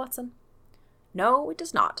probable, Watson? No, it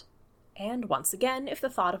does not. And once again, if the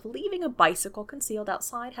thought of leaving a bicycle concealed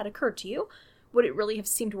outside had occurred to you, would it really have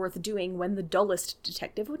seemed worth doing when the dullest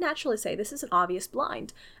detective would naturally say this is an obvious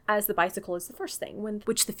blind, as the bicycle is the first thing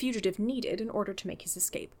which the fugitive needed in order to make his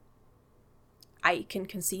escape? I can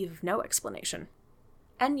conceive of no explanation.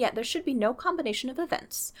 And yet there should be no combination of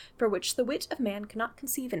events for which the wit of man cannot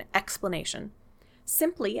conceive an explanation.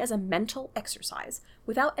 Simply as a mental exercise,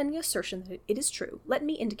 without any assertion that it is true, let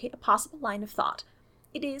me indicate a possible line of thought.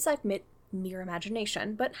 It is, I admit, mere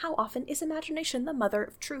imagination, but how often is imagination the mother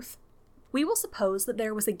of truth? We will suppose that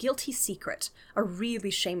there was a guilty secret, a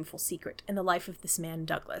really shameful secret, in the life of this man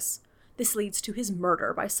Douglas. This leads to his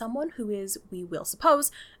murder by someone who is, we will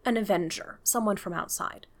suppose, an avenger, someone from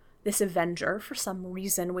outside. This avenger, for some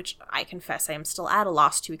reason which I confess I am still at a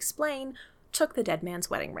loss to explain, took the dead man's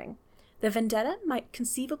wedding ring. The vendetta might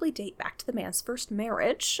conceivably date back to the man's first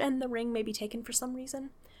marriage, and the ring may be taken for some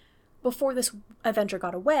reason. Before this avenger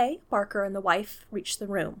got away, Barker and the wife reached the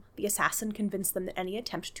room. The assassin convinced them that any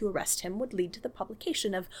attempt to arrest him would lead to the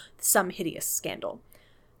publication of some hideous scandal.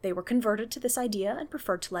 They were converted to this idea and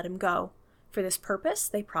preferred to let him go. For this purpose,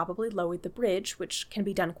 they probably lowered the bridge, which can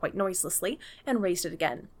be done quite noiselessly, and raised it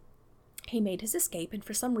again. He made his escape and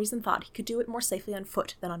for some reason thought he could do it more safely on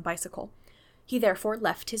foot than on bicycle. He therefore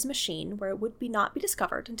left his machine where it would not be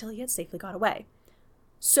discovered until he had safely got away.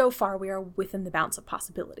 So far we are within the bounds of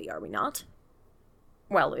possibility, are we not?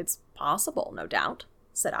 Well, it's possible, no doubt,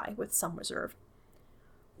 said I, with some reserve.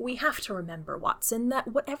 We have to remember, Watson, that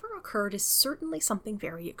whatever occurred is certainly something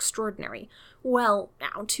very extraordinary. Well,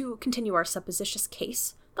 now, to continue our supposititious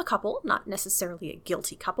case, the couple, not necessarily a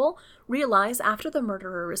guilty couple, realize after the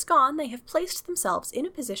murderer is gone they have placed themselves in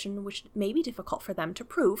a position which may be difficult for them to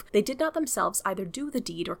prove they did not themselves either do the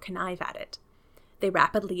deed or connive at it. They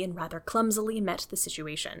rapidly and rather clumsily met the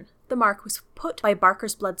situation. The mark was put by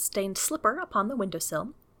Barker's blood-stained slipper upon the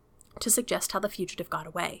windowsill to suggest how the fugitive got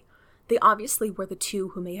away. They obviously were the two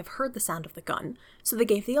who may have heard the sound of the gun, so they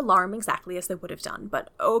gave the alarm exactly as they would have done, but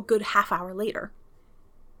a good half-hour later.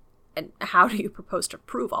 And how do you propose to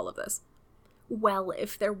prove all of this? Well,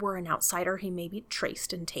 if there were an outsider, he may be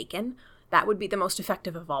traced and taken. That would be the most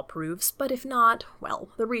effective of all proofs, but if not, well,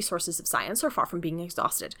 the resources of science are far from being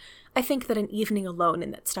exhausted. I think that an evening alone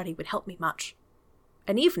in that study would help me much.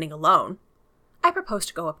 An evening alone? I propose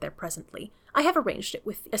to go up there presently. I have arranged it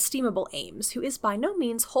with estimable Ames, who is by no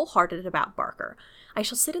means wholehearted about Barker. I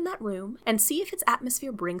shall sit in that room, and see if its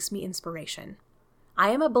atmosphere brings me inspiration. I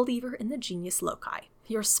am a believer in the genius loci.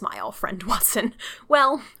 Your smile, friend Watson.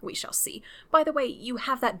 Well, we shall see. By the way, you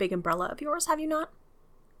have that big umbrella of yours, have you not?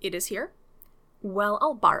 It is here? Well,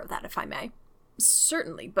 I'll borrow that if I may.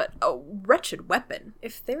 Certainly, but a wretched weapon.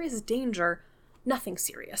 If there is danger... Nothing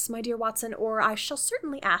serious, my dear Watson, or I shall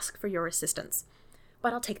certainly ask for your assistance.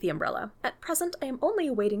 But I'll take the umbrella. At present, I am only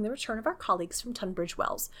awaiting the return of our colleagues from Tunbridge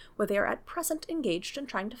Wells, where they are at present engaged in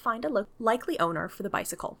trying to find a likely owner for the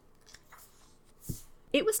bicycle.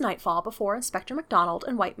 It was nightfall before Inspector MacDonald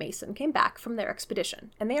and White Mason came back from their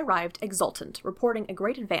expedition, and they arrived exultant, reporting a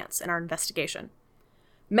great advance in our investigation.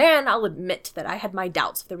 Man, I'll admit that I had my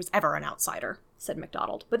doubts if there was ever an outsider, said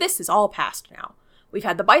MacDonald, but this is all past now. We've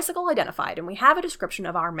had the bicycle identified, and we have a description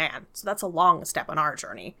of our man, so that's a long step on our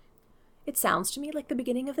journey. It sounds to me like the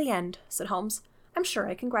beginning of the end, said Holmes. I'm sure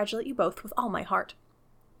I congratulate you both with all my heart.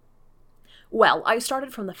 Well, I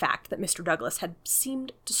started from the fact that Mr. Douglas had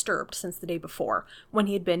seemed disturbed since the day before, when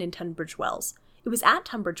he had been in Tunbridge Wells. It was at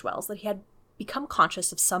Tunbridge Wells that he had become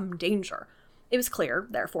conscious of some danger. It was clear,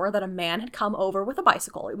 therefore, that a man had come over with a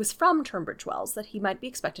bicycle. It was from Tunbridge Wells that he might be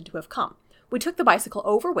expected to have come. We took the bicycle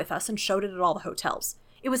over with us and showed it at all the hotels.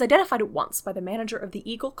 It was identified at once by the manager of the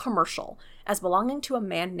Eagle Commercial as belonging to a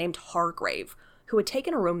man named Hargrave, who had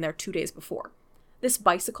taken a room there 2 days before. This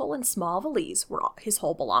bicycle and small valise were his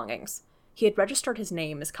whole belongings. He had registered his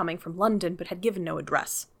name as coming from London, but had given no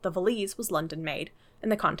address. The valise was London-made,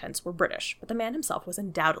 and the contents were British, but the man himself was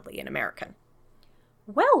undoubtedly an American.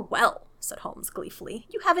 Well, well, said Holmes gleefully,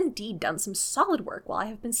 you have indeed done some solid work while I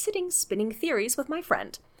have been sitting spinning theories with my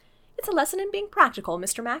friend. It's a lesson in being practical,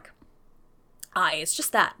 Mr. Mac. Aye, it's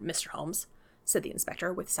just that, Mr. Holmes, said the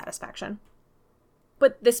inspector with satisfaction.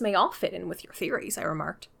 But this may all fit in with your theories, I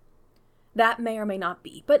remarked. That may or may not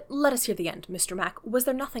be, but let us hear the end, Mr. Mac. Was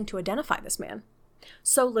there nothing to identify this man?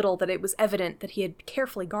 So little that it was evident that he had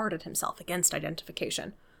carefully guarded himself against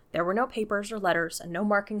identification. There were no papers or letters, and no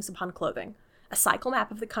markings upon clothing. A cycle map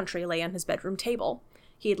of the country lay on his bedroom table.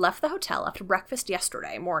 He had left the hotel after breakfast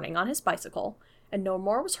yesterday morning on his bicycle, and no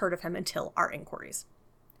more was heard of him until our inquiries.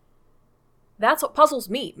 That's what puzzles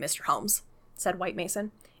me, Mr. Holmes, said White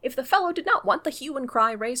Mason. If the fellow did not want the hue and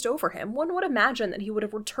cry raised over him, one would imagine that he would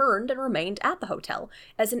have returned and remained at the hotel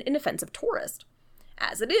as an inoffensive tourist.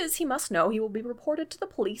 As it is, he must know he will be reported to the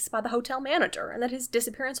police by the hotel manager, and that his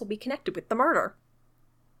disappearance will be connected with the murder.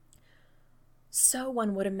 So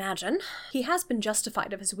one would imagine. He has been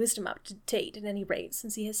justified of his wisdom up to date, at any rate,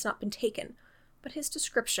 since he has not been taken. But his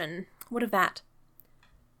description, what of that?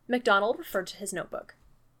 MacDonald referred to his notebook.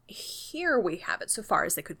 Here we have it, so far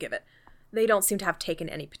as they could give it. They don't seem to have taken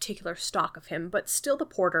any particular stock of him, but still the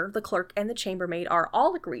porter, the clerk, and the chambermaid are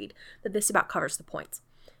all agreed that this about covers the points.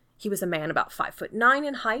 He was a man about 5'9"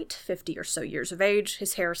 in height, 50 or so years of age,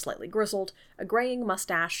 his hair slightly grizzled, a graying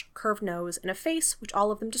mustache, curved nose, and a face which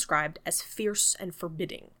all of them described as fierce and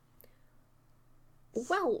forbidding.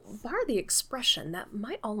 Well, bar the expression, that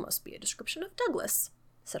might almost be a description of Douglas,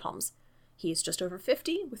 said Holmes. He is just over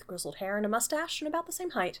 50, with grizzled hair and a mustache, and about the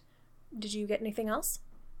same height. Did you get anything else?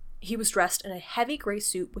 He was dressed in a heavy gray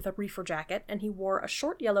suit with a reefer jacket, and he wore a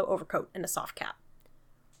short yellow overcoat and a soft cap.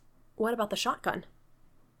 What about the shotgun?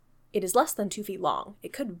 It is less than 2 feet long.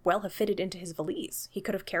 It could well have fitted into his valise. He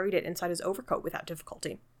could have carried it inside his overcoat without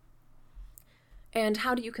difficulty. And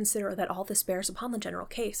how do you consider that all this bears upon the general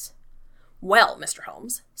case? Well, Mr.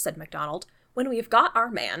 Holmes, said MacDonald, when we have got our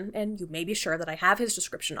man, and you may be sure that I have his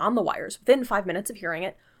description on the wires within 5 minutes of hearing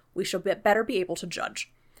it, we shall better be able to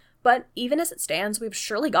judge. But even as it stands, we have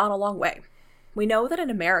surely gone a long way. We know that an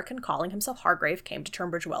American calling himself Hargrave came to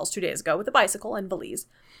Tunbridge Wells 2 days ago with a bicycle and valise.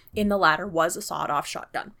 In the latter was a sawed-off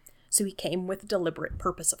shotgun, so he came with deliberate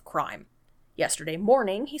purpose of crime. Yesterday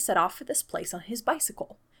morning he set off for this place on his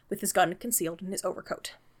bicycle, with his gun concealed in his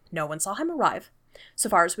overcoat. No one saw him arrive, so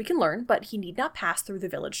far as we can learn, but he need not pass through the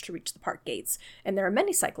village to reach the park gates, and there are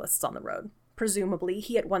many cyclists on the road. Presumably,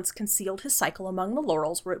 he at once concealed his cycle among the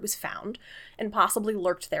laurels where it was found, and possibly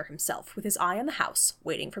lurked there himself, with his eye on the house,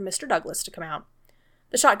 waiting for Mr. Douglas to come out.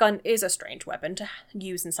 The shotgun is a strange weapon to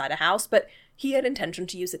use inside a house, but he had intention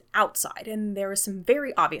to use it outside, and there are some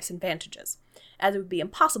very obvious advantages, as it would be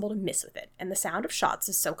impossible to miss with it, and the sound of shots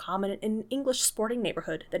is so common in an English sporting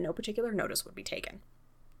neighborhood that no particular notice would be taken.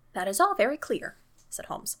 That is all very clear, said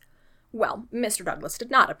Holmes. Well, Mr. Douglas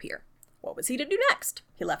did not appear. What was he to do next?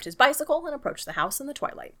 He left his bicycle and approached the house in the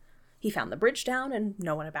twilight. He found the bridge down and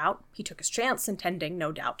no one about. He took his chance, intending,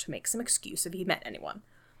 no doubt, to make some excuse if he met anyone.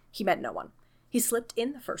 He met no one. He slipped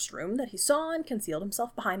in the first room that he saw and concealed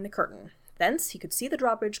himself behind the curtain. Thence he could see the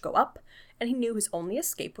drawbridge go up, and he knew his only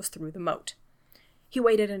escape was through the moat. He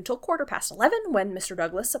waited until 11:15, when Mr.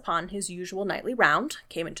 Douglas, upon his usual nightly round,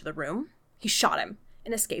 came into the room. He shot him,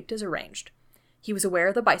 and escaped as arranged. He was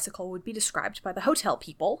aware the bicycle would be described by the hotel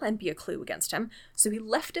people, and be a clue against him, so he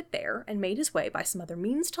left it there, and made his way by some other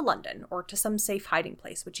means to London, or to some safe hiding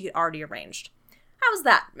place which he had already arranged. How's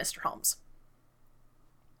that, Mr. Holmes?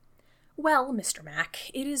 Well, Mr. Mac,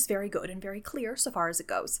 it is very good and very clear so far as it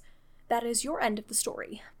goes. That is your end of the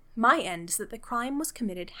story. My end is that the crime was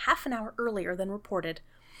committed half an hour earlier than reported,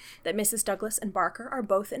 that Mrs. Douglas and Barker are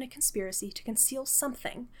both in a conspiracy to conceal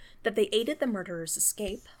something, that they aided the murderer's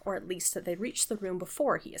escape, or at least that they reached the room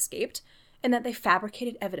before he escaped, and that they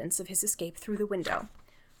fabricated evidence of his escape through the window,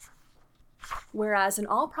 whereas in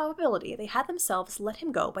all probability they had themselves let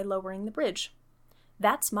him go by lowering the bridge.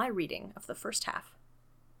 That's my reading of the first half.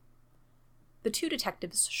 The two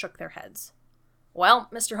detectives shook their heads. Well,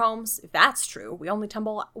 Mr. Holmes, if that's true, we only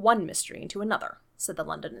tumble one mystery into another, said the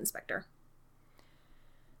London inspector.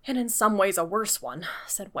 And in some ways a worse one,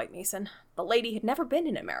 said White Mason. The lady had never been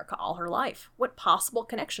in America all her life. What possible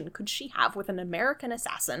connection could she have with an American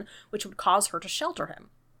assassin which would cause her to shelter him?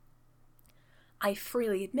 I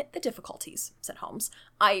freely admit the difficulties, said Holmes.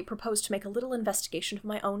 I propose to make a little investigation of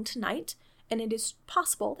my own tonight, and it is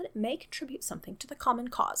possible that it may contribute something to the common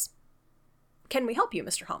cause. Can we help you,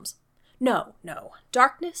 Mr. Holmes? No.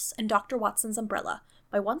 Darkness and Dr. Watson's umbrella,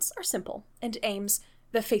 my wants are simple, and Ames,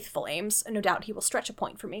 the faithful Ames, no doubt he will stretch a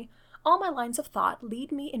point for me. All my lines of thought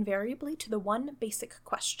lead me invariably to the one basic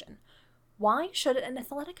question. Why should an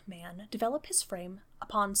athletic man develop his frame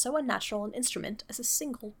upon so unnatural an instrument as a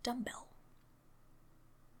single dumbbell?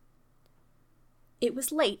 It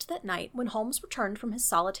was late that night when Holmes returned from his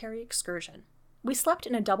solitary excursion. We slept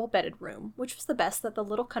in a double-bedded room, which was the best that the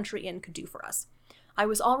little country inn could do for us. I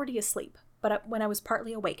was already asleep, but when I was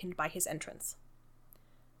partly awakened by his entrance.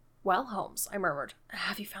 Well, Holmes, I murmured,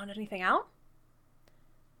 have you found anything out?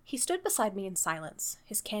 He stood beside me in silence,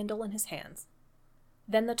 his candle in his hands.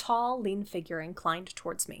 Then the tall, lean figure inclined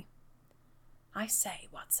towards me. I say,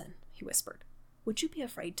 Watson, he whispered, would you be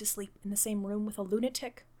afraid to sleep in the same room with a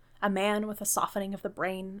lunatic, a man with a softening of the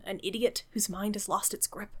brain, an idiot whose mind has lost its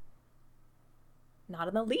grip? Not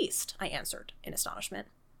in the least, I answered, in astonishment.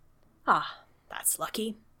 Ah, that's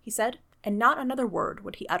lucky, he said, and not another word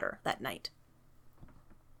would he utter that night.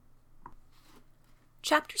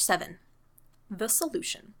 Chapter 7. The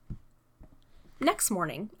Solution. Next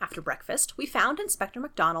morning, after breakfast, we found Inspector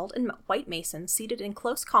MacDonald and White Mason seated in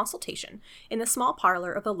close consultation in the small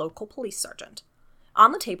parlor of the local police sergeant.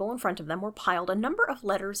 On the table in front of them were piled a number of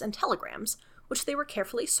letters and telegrams, which they were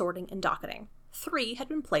carefully sorting and docketing. 3 had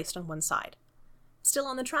been placed on one side. Still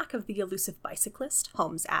on the track of the elusive bicyclist,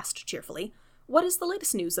 Holmes asked cheerfully, What is the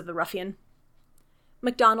latest news of the ruffian?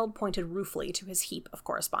 MacDonald pointed ruefully to his heap of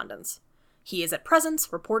correspondence. He is at present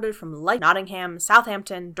reported from Nottingham,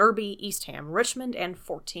 Southampton, Derby, Eastham, Richmond, and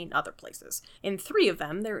 14 other places. In 3 of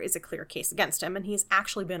them there is a clear case against him, and he has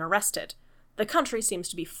actually been arrested. The country seems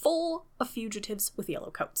to be full of fugitives with yellow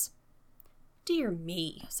coats. Dear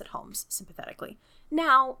me, said Holmes sympathetically.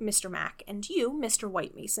 Now, Mr. Mac, and you, Mr.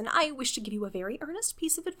 White Mason, I wish to give you a very earnest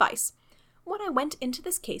piece of advice. When I went into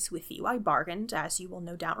this case with you, I bargained, as you will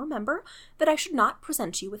no doubt remember, that I should not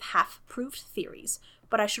present you with half-proved theories,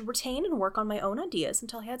 but I should retain and work on my own ideas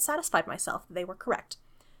until I had satisfied myself that they were correct.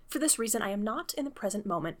 For this reason, I am not, in the present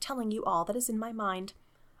moment, telling you all that is in my mind.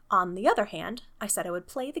 On the other hand, I said I would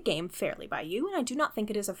play the game fairly by you, and I do not think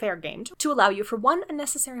it is a fair game to allow you for one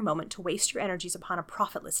unnecessary moment to waste your energies upon a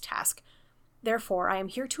profitless task. Therefore, I am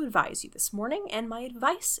here to advise you this morning, and my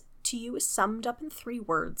advice to you is summed up in 3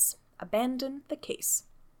 words. Abandon the case.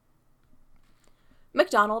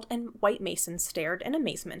 MacDonald and White Mason stared in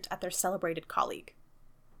amazement at their celebrated colleague.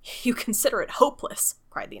 You consider it hopeless,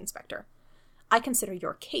 cried the inspector. I consider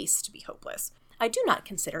your case to be hopeless. I do not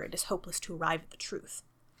consider it as hopeless to arrive at the truth.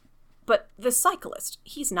 But the cyclist,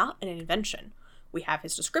 he's not an invention. We have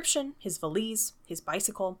his description, his valise, his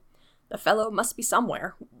bicycle. The fellow must be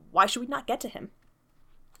somewhere. Why should we not get to him?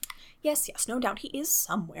 Yes, no doubt he is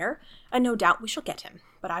somewhere, and no doubt we shall get him.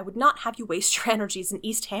 But I would not have you waste your energies in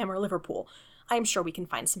Eastham or Liverpool. I am sure we can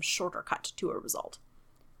find some shorter cut to a result.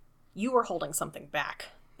 You are holding something back.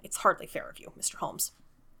 It's hardly fair of you, Mr. Holmes.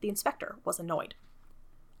 The inspector was annoyed.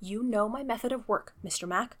 You know my method of work, Mr.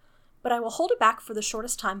 Mac, but I will hold it back for the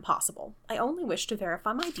shortest time possible. I only wish to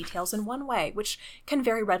verify my details in one way, which can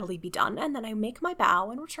very readily be done, and then I make my bow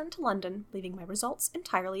and return to London, leaving my results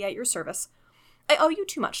entirely at your service. I owe you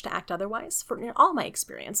too much to act otherwise, for in all my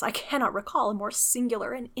experience I cannot recall a more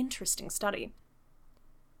singular and interesting study.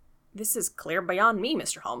 This is clear beyond me,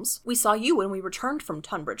 Mr. Holmes. We saw you when we returned from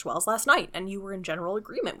Tunbridge Wells last night, and you were in general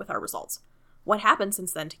agreement with our results. What happened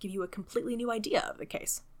since then to give you a completely new idea of the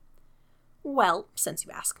case? Well, since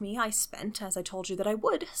you ask me, I spent, as I told you that I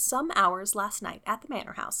would, some hours last night at the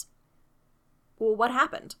Manor House. Well, what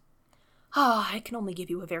happened? I can only give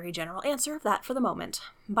you a very general answer of that for the moment.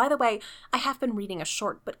 By the way, I have been reading a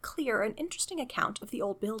short but clear and interesting account of the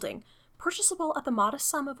old building, purchasable at the modest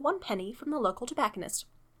sum of 1 penny from the local tobacconist.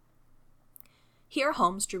 Here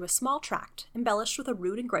Holmes drew a small tract, embellished with a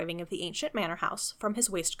rude engraving of the ancient manor house, from his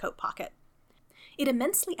waistcoat pocket. It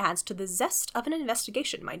immensely adds to the zest of an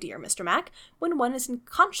investigation, my dear Mr. Mac, when one is in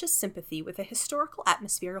conscious sympathy with the historical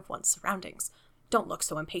atmosphere of one's surroundings. Don't look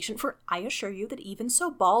so impatient, for I assure you that even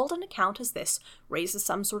so bald an account as this raises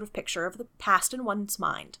some sort of picture of the past in one's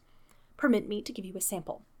mind. Permit me to give you a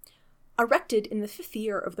sample. Erected in the 5th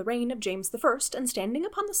year of the reign of James I, and standing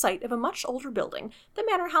upon the site of a much older building, the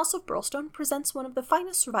Manor House of Burlstone presents one of the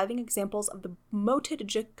finest surviving examples of the moated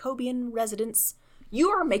Jacobean residence. You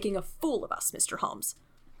are making a fool of us, Mr. Holmes.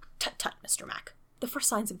 Tut-tut, Mr. Mac. The first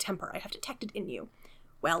signs of temper I have detected in you.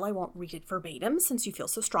 Well, I won't read it verbatim, since you feel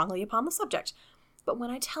so strongly upon the subject. But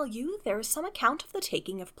when I tell you there is some account of the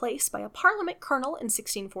taking of place by a Parliament colonel in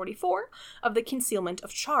 1644, of the concealment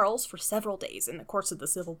of Charles for several days in the course of the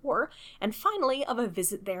Civil War, and finally of a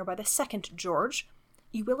visit there by the 2nd George,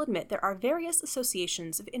 you will admit there are various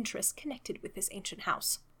associations of interest connected with this ancient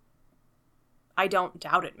house. I don't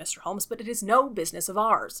doubt it, Mr. Holmes, but it is no business of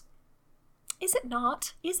ours. Is it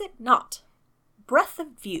not? Is it not? Breadth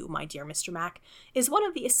of view, my dear Mr. Mac, is one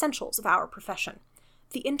of the essentials of our profession.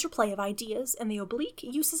 The interplay of ideas and the oblique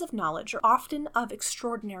uses of knowledge are often of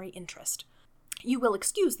extraordinary interest. You will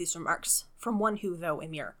excuse these remarks from one who, though a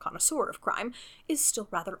mere connoisseur of crime, is still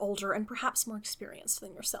rather older and perhaps more experienced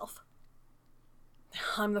than yourself.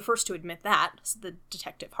 I'm the first to admit that, said the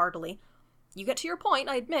detective heartily. You get to your point,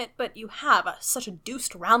 I admit, but you have such a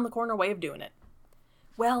deuced round-the-corner way of doing it.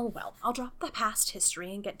 Well, I'll drop the past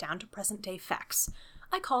history and get down to present-day facts.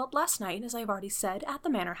 I called last night, as I have already said, at the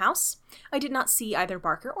Manor House. I did not see either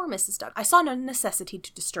Barker or Mrs. Douglas. I saw no necessity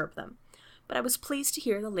to disturb them, but I was pleased to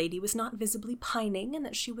hear the lady was not visibly pining and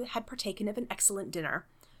that she had partaken of an excellent dinner.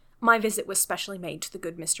 My visit was specially made to the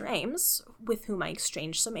good Mr. Ames, with whom I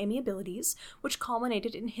exchanged some amiabilities, which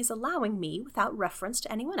culminated in his allowing me, without reference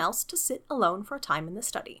to anyone else, to sit alone for a time in the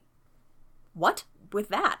study. What? With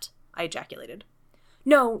that? I ejaculated.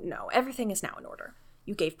 No, everything is now in order.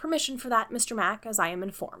 You gave permission for that, Mr. Mac, as I am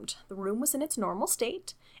informed. The room was in its normal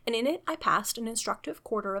state, and in it I passed an instructive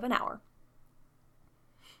quarter of an hour.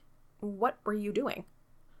 What were you doing?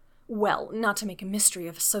 Well, not to make a mystery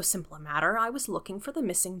of so simple a matter, I was looking for the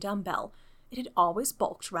missing dumbbell. It had always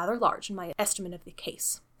bulked rather large in my estimate of the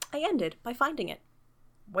case. I ended by finding it.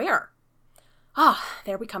 Where?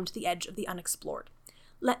 There we come to the edge of the unexplored.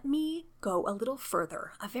 Let me go a little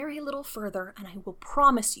further, a very little further, and I will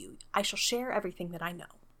promise you I shall share everything that I know.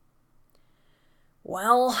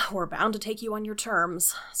 Well, we're bound to take you on your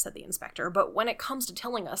terms, said the inspector, but when it comes to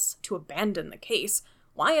telling us to abandon the case,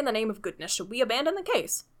 why in the name of goodness should we abandon the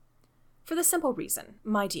case? For the simple reason,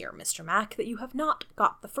 my dear Mr. Mac, that you have not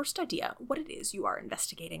got the first idea what it is you are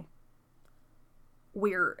investigating.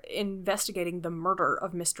 We're investigating the murder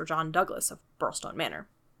of Mr. John Douglas of Burlstone Manor.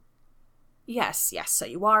 Yes, so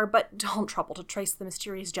you are, but don't trouble to trace the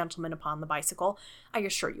mysterious gentleman upon the bicycle. I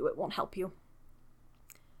assure you it won't help you.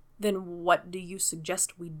 Then what do you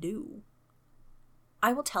suggest we do?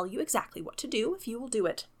 I will tell you exactly what to do if you will do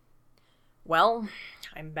it. Well,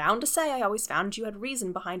 I'm bound to say I always found you had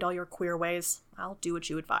reason behind all your queer ways. I'll do what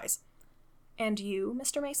you advise. And you,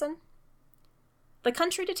 Mr. Mason? The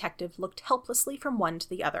country detective looked helplessly from one to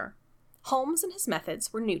the other. Holmes and his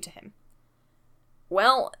methods were new to him.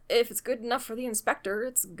 Well, if it's good enough for the inspector,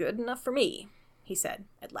 it's good enough for me, he said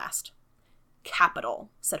at last. Capital,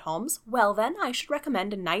 said Holmes. Well, then, I should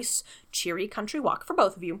recommend a nice, cheery country walk for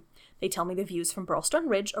both of you. They tell me the views from Burlstone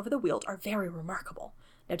Ridge over the Weald are very remarkable.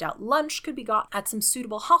 No doubt lunch could be got at some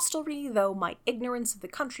suitable hostelry, though my ignorance of the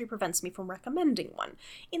country prevents me from recommending one.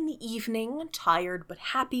 In the evening, tired but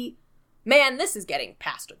happy— Man, this is getting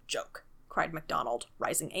past a joke, cried MacDonald,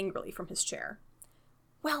 rising angrily from his chair.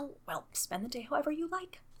 Well, spend the day however you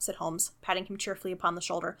like, said Holmes, patting him cheerfully upon the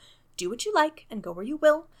shoulder. Do what you like, and go where you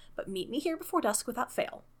will, but meet me here before dusk without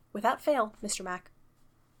fail. Without fail, Mr. Mac.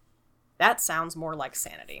 That sounds more like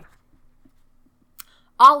sanity.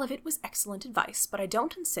 All of it was excellent advice, but I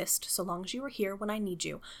don't insist so long as you are here when I need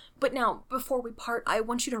you. But now, before we part, I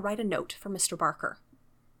want you to write a note for Mr. Barker.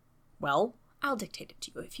 Well, I'll dictate it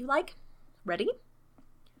to you if you like. Ready?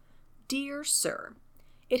 Dear Sir,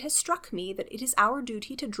 It has struck me that it is our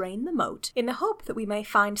duty to drain the moat in the hope that we may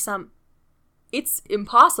find some—" "It's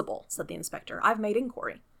impossible," said the inspector. "I've made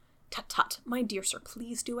inquiry." "Tut, tut, my dear sir,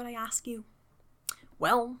 please do what I ask you."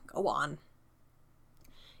 "Well, go on."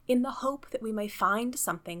 "In the hope that we may find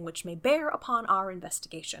something which may bear upon our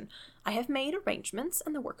investigation, I have made arrangements,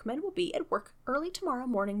 and the workmen will be at work early tomorrow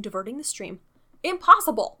morning diverting the stream."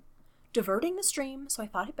 "Impossible!" "Diverting the stream, so I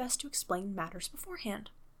thought it best to explain matters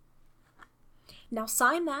beforehand. Now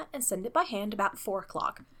sign that and send it by hand about 4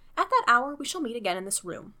 o'clock. At that hour we shall meet again in this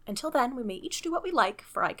room. Until then we may each do what we like,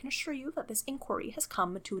 for I can assure you that this inquiry has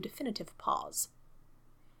come to a definitive pause."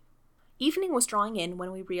 Evening was drawing in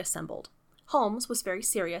when we reassembled. Holmes was very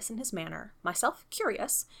serious in his manner, myself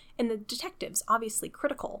curious, and the detectives obviously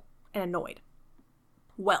critical and annoyed.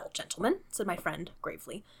 "Well, gentlemen," said my friend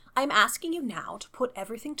gravely, "I am asking you now to put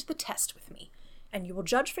everything to the test with me, and you will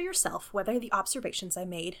judge for yourself whether the observations I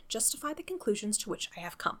made justify the conclusions to which I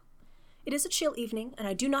have come. It is a chill evening, and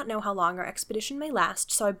I do not know how long our expedition may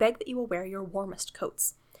last, so I beg that you will wear your warmest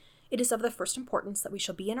coats. It is of the first importance that we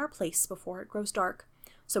shall be in our place before it grows dark,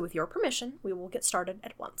 so with your permission we will get started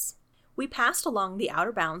at once." We passed along the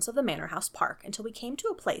outer bounds of the Manor House Park until we came to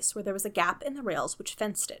a place where there was a gap in the rails which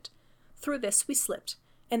fenced it. Through this we slipped,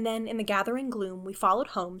 and then in the gathering gloom we followed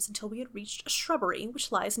Holmes until we had reached a shrubbery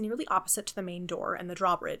which lies nearly opposite to the main door and the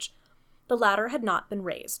drawbridge. The latter had not been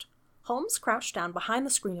raised. Holmes crouched down behind the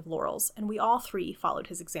screen of laurels, and we all three followed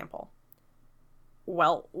his example.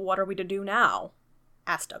 "Well, what are we to do now?"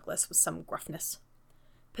 asked Douglas with some gruffness.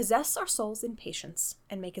 "Possess our souls in patience,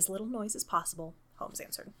 and make as little noise as possible," Holmes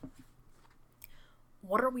answered.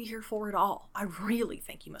 "What are we here for at all? I really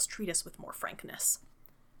think you must treat us with more frankness."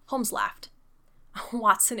 Holmes laughed.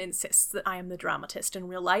 "Watson insists that I am the dramatist in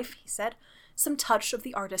real life," he said. "Some touch of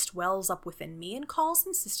the artist wells up within me and calls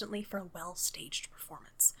insistently for a well-staged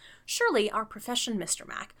performance. Surely our profession, Mr.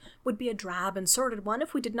 Mac, would be a drab and sordid one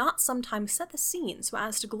if we did not sometimes set the scene so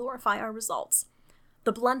as to glorify our results.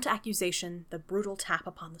 The blunt accusation, the brutal tap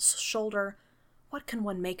upon the shoulder, what can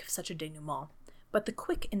one make of such a denouement? But the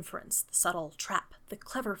quick inference, the subtle trap, the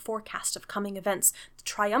clever forecast of coming events, the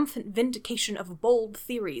triumphant vindication of bold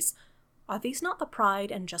theories, are these not the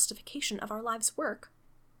pride and justification of our life's work?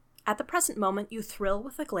 At the present moment you thrill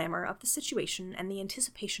with the glamour of the situation and the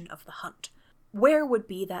anticipation of the hunt. Where would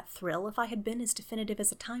be that thrill if I had been as definitive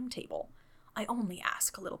as a timetable? I only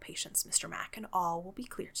ask a little patience, Mr. Mac, and all will be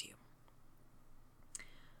clear to you."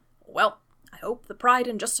 "Well, I hope the pride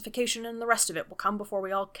and justification and the rest of it will come before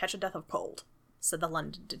we all catch a death of cold," said the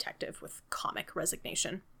London detective with comic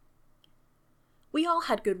resignation. We all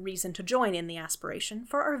had good reason to join in the aspiration,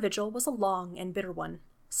 for our vigil was a long and bitter one.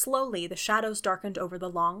 Slowly the shadows darkened over the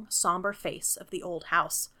long, somber face of the old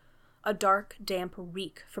house. A dark, damp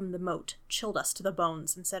reek from the moat chilled us to the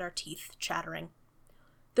bones and set our teeth chattering.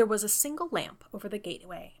 There was a single lamp over the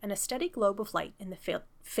gateway and a steady globe of light in the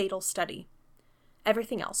fatal study.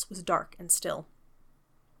 Everything else was dark and still.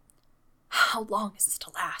 "How long is this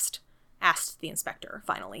to last?" asked the inspector,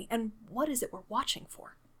 finally, "and what is it we're watching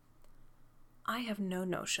for?" "I have no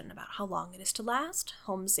notion about how long it is to last,"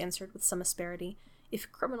 Holmes answered with some asperity.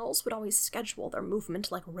 "If criminals would always schedule their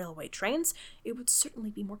movement like railway trains, it would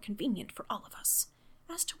certainly be more convenient for all of us.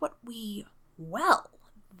 As to what well,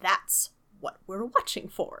 that's what we're watching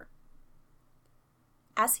for."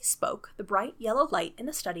 As he spoke, the bright yellow light in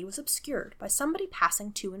the study was obscured by somebody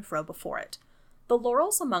passing to and fro before it. The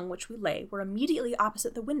laurels among which we lay were immediately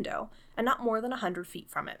opposite the window, and not more than 100 feet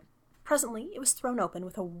from it. Presently it was thrown open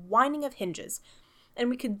with a whining of hinges, and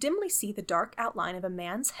we could dimly see the dark outline of a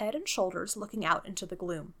man's head and shoulders looking out into the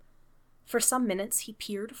gloom. For some minutes he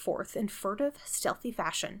peered forth in furtive, stealthy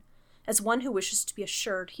fashion, as one who wishes to be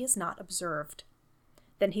assured he is not observed.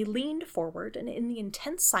 Then he leaned forward, and in the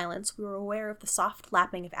intense silence we were aware of the soft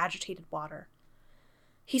lapping of agitated water.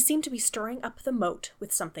 He seemed to be stirring up the moat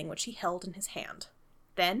with something which he held in his hand.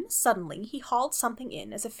 Then, suddenly, he hauled something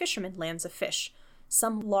in as a fisherman lands a fish,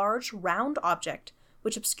 some large, round object,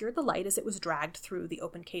 which obscured the light as it was dragged through the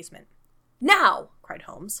open casement. "Now!" cried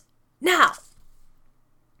Holmes. "Now!"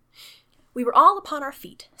 We were all upon our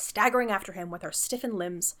feet, staggering after him with our stiffened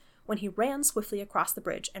limbs, when he ran swiftly across the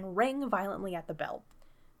bridge and rang violently at the bell.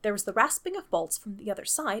 There was the rasping of bolts from the other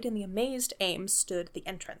side, and the amazed Ames stood at the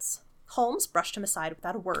entrance. Holmes brushed him aside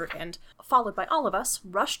without a word and, followed by all of us,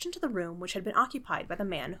 rushed into the room which had been occupied by the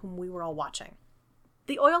man whom we were all watching.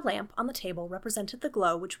 The oil lamp on the table represented the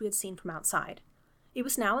glow which we had seen from outside. It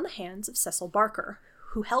was now in the hands of Cecil Barker,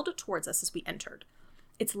 who held it towards us as we entered.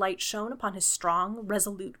 Its light shone upon his strong,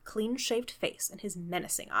 resolute, clean-shaved face and his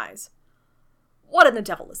menacing eyes. "What in the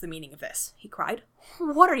devil is the meaning of this?" he cried.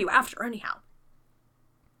 "What are you after, anyhow?"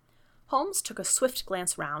 Holmes took a swift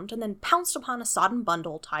glance round, and then pounced upon a sodden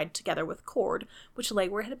bundle tied together with cord, which lay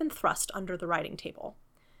where it had been thrust under the writing table.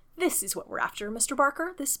 "This is what we're after, Mr.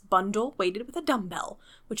 Barker, this bundle weighted with a dumbbell,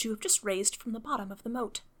 which you have just raised from the bottom of the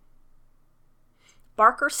moat."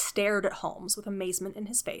 Barker stared at Holmes with amazement in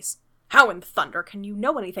his face. "How in thunder can you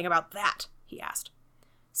know anything about that?" he asked.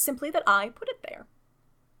 "Simply that I put it there."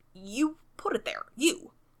 "You put it there?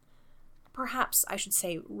 You?" "Perhaps I should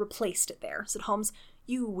say replaced it there," said Holmes.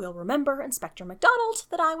 "You will remember, Inspector MacDonald,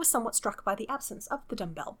 that I was somewhat struck by the absence of the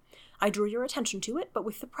dumbbell. I drew your attention to it, but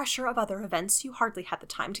with the pressure of other events, you hardly had the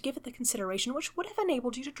time to give it the consideration which would have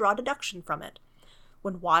enabled you to draw deduction from it.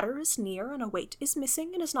 When water is near and a weight is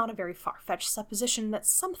missing, it is not a very far-fetched supposition that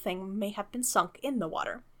something may have been sunk in the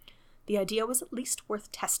water. The idea was at least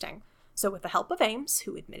worth testing, so with the help of Ames,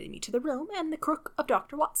 who admitted me to the room, and the crook of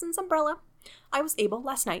Dr. Watson's umbrella, I was able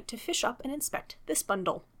last night to fish up and inspect this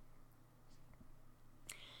bundle.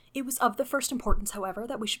 It was of the first importance, however,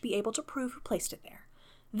 that we should be able to prove who placed it there.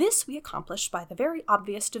 This we accomplished by the very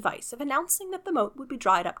obvious device of announcing that the moat would be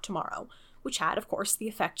dried up tomorrow, which had, of course, the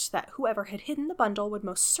effect that whoever had hidden the bundle would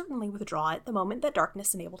most certainly withdraw it the moment that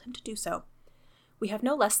darkness enabled him to do so. We have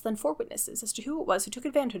no less than 4 witnesses as to who it was who took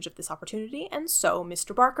advantage of this opportunity, and so,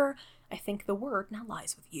 Mr. Barker, I think the word now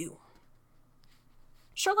lies with you."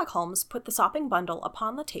 Sherlock Holmes put the sopping bundle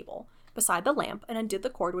upon the table, beside the lamp, and undid the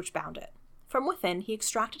cord which bound it. From within he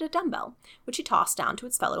extracted a dumbbell, which he tossed down to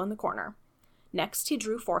its fellow in the corner. Next he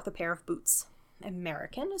drew forth a pair of boots.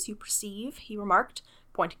 "American, as you perceive," he remarked,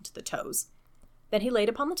 pointing to the toes. Then he laid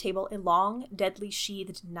upon the table a long, deadly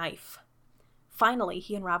sheathed knife. Finally,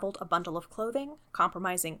 he unraveled a bundle of clothing,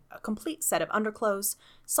 comprising a complete set of underclothes,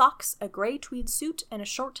 socks, a grey tweed suit, and a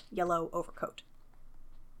short yellow overcoat.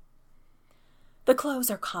 "The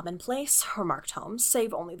clothes are commonplace," remarked Holmes,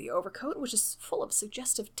 "save only the overcoat, which is full of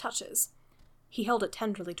suggestive touches." He held it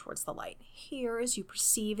tenderly towards the light. "Here, as you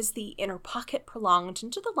perceive, is the inner pocket prolonged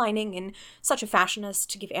into the lining in such a fashion as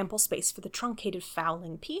to give ample space for the truncated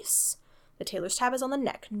fowling piece. The tailor's tab is on the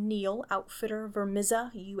neck. Neal, outfitter,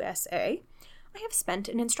 Vermizza, USA. I have spent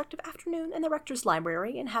an instructive afternoon in the rector's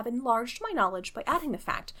library and have enlarged my knowledge by adding the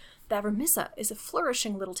fact that Vermizza is a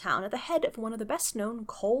flourishing little town at the head of one of the best-known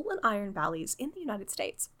coal and iron valleys in the United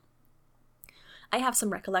States. I have some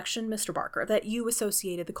recollection, Mr. Barker, that you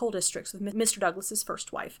associated the coal districts with Mr. Douglas's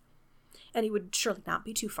first wife, and it would surely not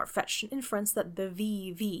be too far-fetched an inference that the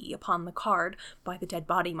VV upon the card by the dead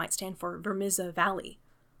body might stand for Vermizza Valley,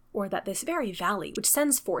 or that this very valley, which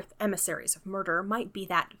sends forth emissaries of murder, might be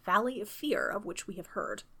that valley of fear of which we have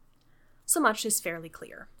heard. So much is fairly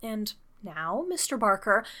clear, and now, Mr.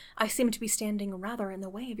 Barker, I seem to be standing rather in the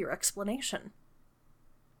way of your explanation."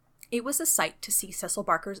 It was a sight to see Cecil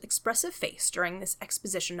Barker's expressive face during this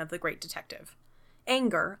exposition of the great detective.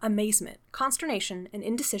 Anger, amazement, consternation, and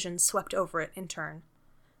indecision swept over it in turn.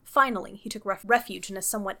 Finally, he took refuge in a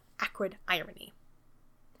somewhat acrid irony.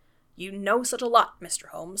 "You know such a lot, Mr.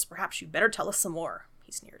 Holmes. Perhaps you'd better tell us some more,"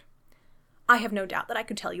 he sneered. "I have no doubt that I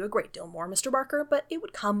could tell you a great deal more, Mr. Barker, but it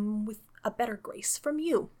would come with a better grace from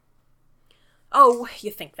you." "Oh,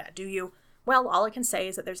 you think that, do you? Well, all I can say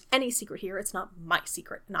is that there's any secret here, it's not my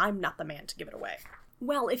secret, and I'm not the man to give it away."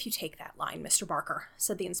 "Well, if you take that line, Mr. Barker,"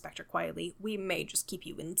 said the inspector quietly, "we may just keep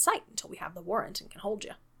you in sight until we have the warrant and can hold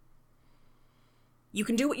you." "You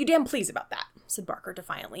can do what you damn please about that," said Barker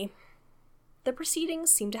defiantly. The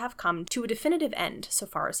proceedings seemed to have come to a definitive end, so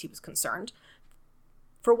far as he was concerned,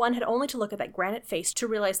 for one had only to look at that granite face to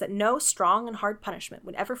realize that no strong and hard punishment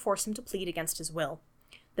would ever force him to plead against his will.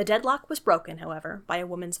 The deadlock was broken, however, by a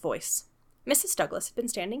woman's voice. Mrs. Douglas had been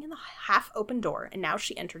standing in the half-open door, and now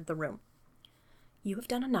she entered the room. "You have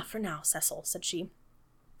done enough for now, Cecil," said she.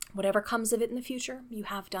 "Whatever comes of it in the future, you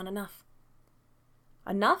have done enough."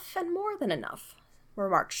 "Enough and more than enough,"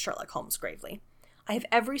 remarked Sherlock Holmes gravely. "I have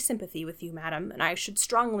every sympathy with you, madam, and I should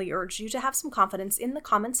strongly urge you to have some confidence in the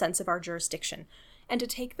common sense of our jurisdiction, and to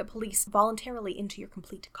take the police voluntarily into your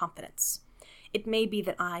complete confidence. It may be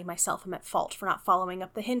that I myself am at fault for not following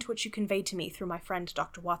up the hint which you conveyed to me through my friend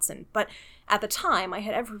Dr. Watson, but at the time I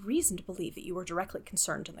had every reason to believe that you were directly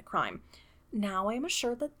concerned in the crime. Now I am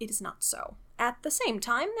assured that it is not so. At the same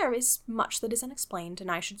time, there is much that is unexplained, and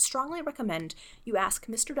I should strongly recommend you ask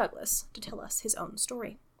Mr. Douglas to tell us his own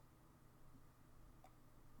story."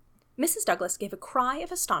 Mrs. Douglas gave a cry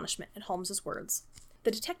of astonishment at Holmes's words.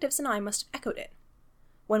 The detectives and I must have echoed it,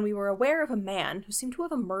 when we were aware of a man who seemed to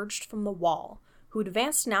have emerged from the wall, who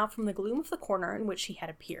advanced now from the gloom of the corner in which he had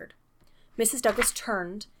appeared. Mrs. Douglas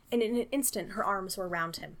turned, and in an instant her arms were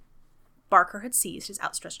round him. Barker had seized his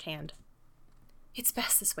outstretched hand. "It's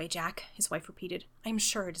best this way, Jack," his wife repeated. "I am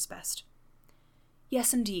sure it is best."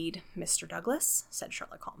 "Yes, indeed, Mr. Douglas," said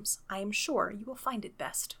Sherlock Holmes. "I am sure you will find it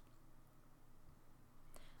best."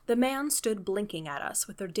 The man stood blinking at us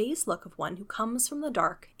with the dazed look of one who comes from the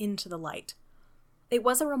dark into the light. It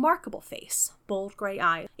was a remarkable face, bold gray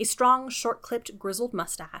eyes, a strong, short-clipped, grizzled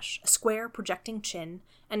mustache, a square, projecting chin,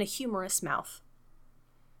 and a humorous mouth.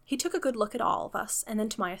 He took a good look at all of us, and then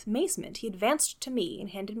to my amazement he advanced to me and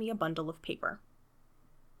handed me a bundle of paper.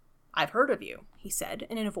 "I've heard of you," he said,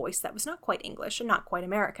 and in a voice that was not quite English and not quite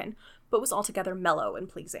American, but was altogether mellow and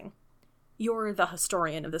pleasing. "You're the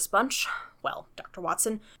historian of this bunch. Well, Dr.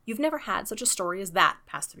 Watson, you've never had such a story as that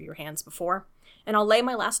pass through your hands before, and I'll lay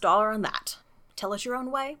my last dollar on that. Tell it your own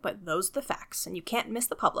way, but those are the facts, and you can't miss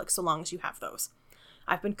the public so long as you have those.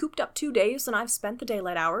 I've been cooped up 2 days, and I've spent the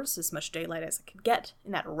daylight hours, as much daylight as I could get,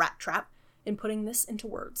 in that rat trap, in putting this into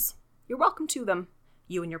words. You're welcome to them,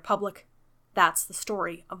 you and your public. That's the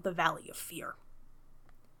story of the Valley of Fear."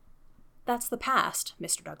 "That's the past,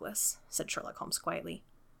 Mr. Douglas," said Sherlock Holmes quietly.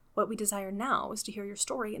 "What we desire now is to hear your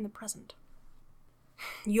story in the present."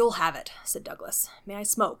 "You'll have it," said Douglas. "May I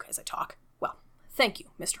smoke as I talk? Well, thank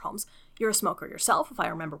you, Mr. Holmes. You're a smoker yourself, if I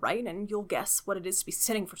remember right, and you'll guess what it is to be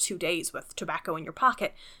sitting for 2 days with tobacco in your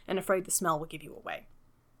pocket and afraid the smell will give you away."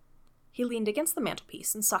 He leaned against the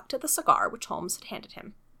mantelpiece and sucked at the cigar which Holmes had handed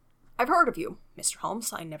him. "I've heard of you, Mr.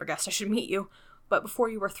 Holmes. I never guessed I should meet you. But before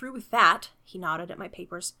you are through with that," he nodded at my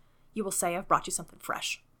papers, "you will say I've brought you something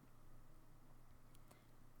fresh."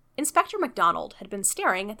 Inspector MacDonald had been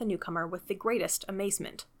staring at the newcomer with the greatest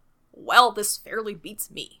amazement. "Well, this fairly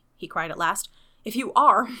beats me," he cried at last. "If you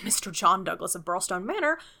are Mr. John Douglas of Burlstone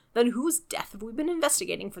Manor, then whose death have we been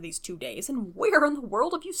investigating for these 2 days, and where in the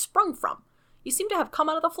world have you sprung from? You seem to have come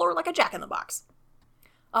out of the floor like a jack-in-the-box."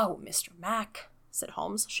 "Oh, Mr. Mac," said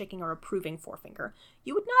Holmes, shaking a reproving forefinger,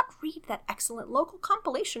 "you would not read that excellent local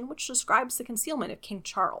compilation which describes the concealment of King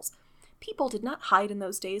Charles. People did not hide in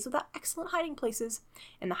those days without excellent hiding places,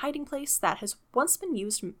 and the hiding place that has once been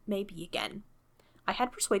used may be again. I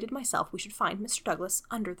had persuaded myself we should find Mr. Douglas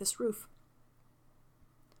under this roof."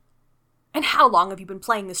 "And how long have you been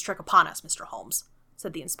playing this trick upon us, Mr. Holmes?"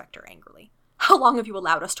 said the inspector angrily. "How long have you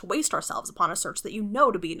allowed us to waste ourselves upon a search that you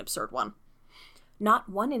know to be an absurd one?" "Not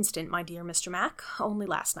one instant, my dear Mr. Mac. Only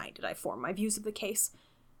last night did I form my views of the case.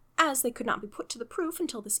 As they could not be put to the proof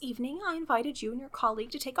until this evening, I invited you and your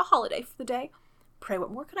colleague to take a holiday for the day. Pray,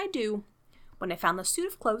 what more could I do? When I found the suit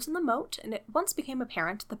of clothes in the moat, and it once became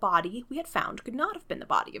apparent the body we had found could not have been the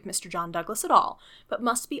body of Mr. John Douglas at all, but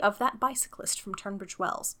must be of that bicyclist from Tunbridge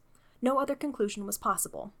Wells. No other conclusion was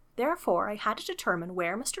possible. Therefore, I had to determine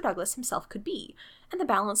where Mr. Douglas himself could be, and the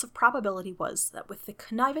balance of probability was that with the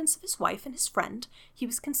connivance of his wife and his friend, he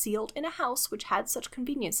was concealed in a house which had such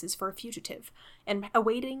conveniences for a fugitive, and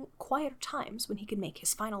awaiting quieter times when he could make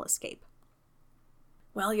his final escape."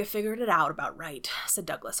 "Well, you figured it out about right," said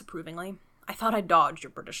Douglas approvingly. "I thought I dodged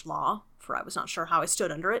your British law, for I was not sure how I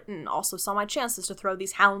stood under it, and also saw my chances to throw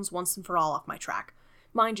these hounds once and for all off my track.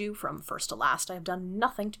 Mind you, from first to last, I have done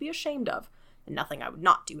nothing to be ashamed of, and nothing I would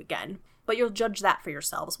not do again, but you'll judge that for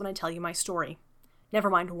yourselves when I tell you my story. Never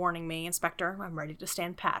mind warning me, Inspector, I'm ready to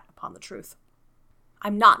stand pat upon the truth.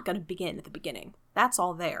 I'm not going to begin at the beginning. That's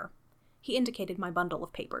all there." He indicated my bundle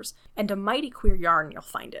of papers, "and a mighty queer yarn you'll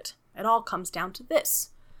find it. It all comes down to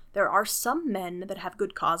this. There are some men that have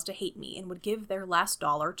good cause to hate me and would give their last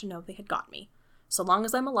dollar to know they had got me. So long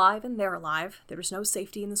as I'm alive and they're alive, there is no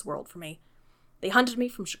safety in this world for me. They hunted me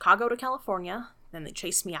from Chicago to California, then they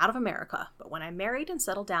chased me out of America, but when I married and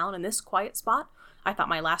settled down in this quiet spot, I thought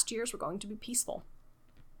my last years were going to be peaceful.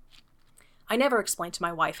 I never explained to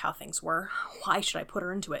my wife how things were. Why should I put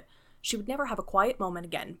her into it? She would never have a quiet moment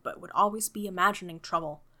again, but would always be imagining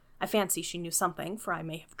trouble. I fancy she knew something, for I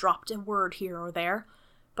may have dropped a word here or there,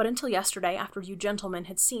 but until yesterday, after you gentlemen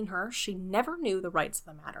had seen her, she never knew the rights of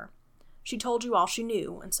the matter. She told you all she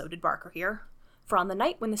knew, and so did Barker here. For on the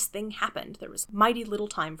night when this thing happened, there was mighty little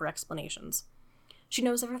time for explanations. She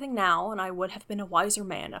knows everything now, and I would have been a wiser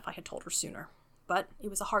man if I had told her sooner. But it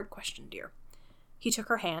was a hard question, dear." He took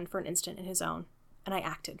her hand for an instant in his own, and I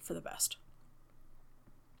acted for the best.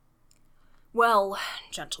 "Well,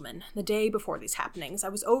 gentlemen, the day before these happenings, I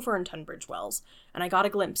was over in Tunbridge Wells, and I got a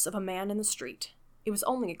glimpse of a man in the street. It was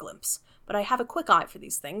only a glimpse, but I have a quick eye for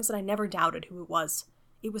these things, and I never doubted who it was.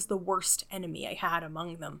 It was the worst enemy I had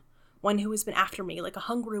among them. One who has been after me like a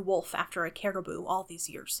hungry wolf after a caribou all these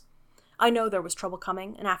years. I know there was trouble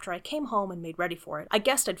coming, and after I came home and made ready for it, I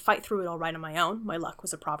guessed I'd fight through it all right on my own. My luck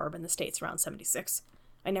was a proverb in the States around 76.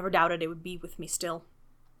 I never doubted it would be with me still.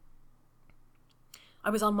 I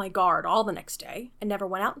was on my guard all the next day, and never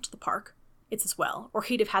went out into the park. It's as well, or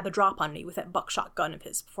he'd have had the drop on me with that buckshot gun of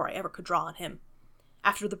his before I ever could draw on him.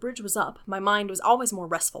 After the bridge was up, my mind was always more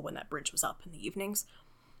restful when that bridge was up in the evenings.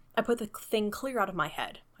 I put the thing clear out of my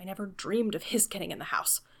head. I never dreamed of his getting in the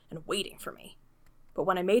house and waiting for me. But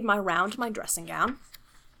when I made my round to my dressing gown,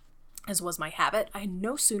 as was my habit, I had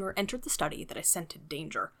no sooner entered the study than I scented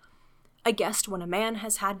danger. I guessed when a man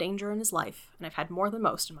has had danger in his life, and I've had more than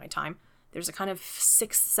most in my time, there's a kind of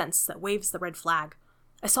sixth sense that waves the red flag.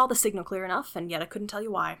 I saw the signal clear enough, and yet I couldn't tell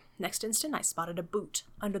you why. Next instant, I spotted a boot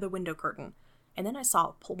under the window curtain, and then I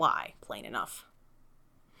saw why plain enough.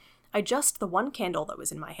 I adjusted the one candle that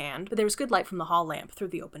was in my hand, but there was good light from the hall lamp through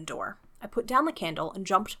the open door. I put down the candle and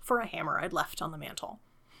jumped for a hammer I'd left on the mantel.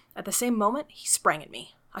 At the same moment, he sprang at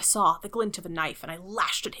me. I saw the glint of a knife, and I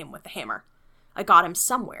lashed at him with the hammer. I got him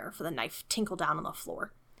somewhere, for the knife tinkled down on the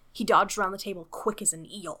floor. He dodged around the table quick as an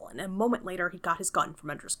eel, and a moment later he got his gun from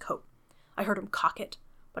under his coat. I heard him cock it,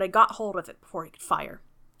 but I got hold of it before he could fire.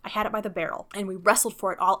 I had it by the barrel, and we wrestled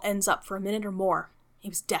for it all ends up for a minute or more. It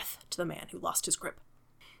was death to the man who lost his grip.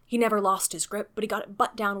 He never lost his grip, but he got it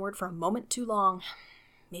butt downward for a moment too long.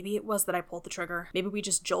 Maybe it was that I pulled the trigger. Maybe we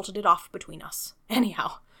just jolted it off between us.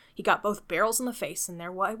 Anyhow, he got both barrels in the face, and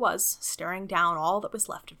there I was, staring down all that was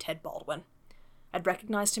left of Ted Baldwin. I'd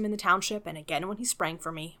recognized him in the township, and again when he sprang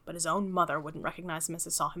for me, but his own mother wouldn't recognize him as I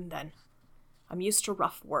saw him then. I'm used to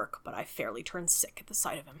rough work, but I fairly turned sick at the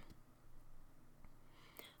sight of him.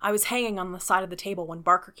 I was hanging on the side of the table when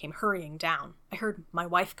Barker came hurrying down. I heard my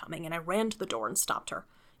wife coming, and I ran to the door and stopped her.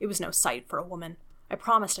 It was no sight for a woman. I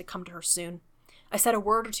promised I'd come to her soon. I said a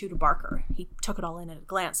word or two to Barker. He took it all in at a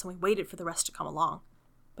glance, and we waited for the rest to come along.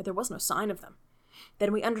 But there was no sign of them.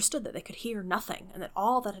 Then we understood that they could hear nothing, and that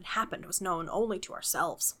all that had happened was known only to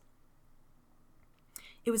ourselves.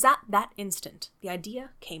 It was at that instant the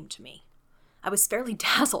idea came to me. I was fairly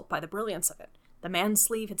dazzled by the brilliance of it. The man's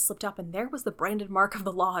sleeve had slipped up, and there was the branded mark of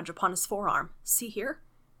the lodge upon his forearm. See here?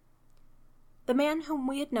 The man whom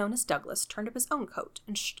we had known as Douglas turned up his own coat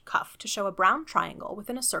and cuff to show a brown triangle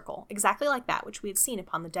within a circle, exactly like that which we had seen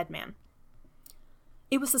upon the dead man.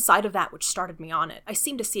 It was the sight of that which started me on it. I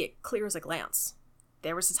seemed to see it clear as a glance.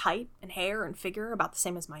 There was his height and hair and figure about the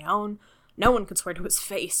same as my own. No one could swear to his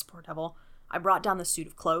face, poor devil. I brought down the suit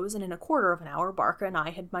of clothes, and in a quarter of an hour Barker and I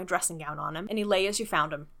had my dressing gown on him, and he lay as you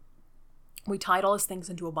found him. We tied all his things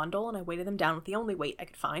into a bundle, and I weighted them down with the only weight I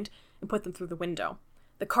could find, and put them through the window.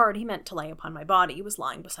 The card he meant to lay upon my body was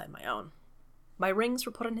lying beside my own. My rings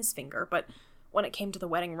were put on his finger, but when it came to the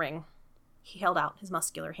wedding ring, he held out his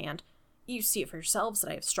muscular hand. You see it for yourselves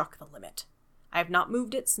that I have struck the limit. I have not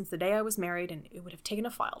moved it since the day I was married, and it would have taken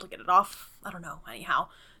a file to get it off. I don't know, anyhow,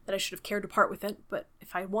 that I should have cared to part with it, but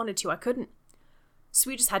if I wanted to, I couldn't. So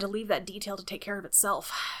we just had to leave that detail to take care of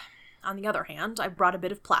itself. On the other hand, I brought a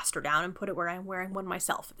bit of plaster down and put it where I am wearing one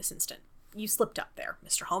myself at this instant. You slipped up there,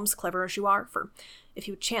 Mr. Holmes, clever as you are, for if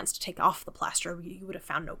you had chanced to take off the plaster, you would have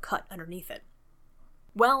found no cut underneath it.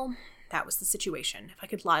 Well, that was the situation. If I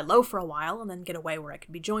could lie low for a while and then get away where I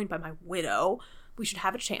could be joined by my widow, we should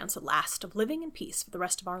have a chance at last of living in peace for the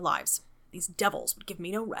rest of our lives. These devils would give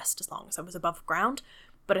me no rest as long as I was above ground,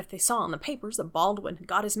 but if they saw in the papers that Baldwin had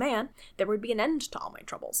got his man, there would be an end to all my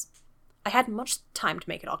troubles. I hadn't much time to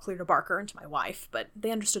make it all clear to Barker and to my wife, but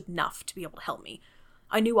they understood enough to be able to help me.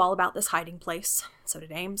 I knew all about this hiding place, so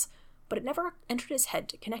did Ames, but it never entered his head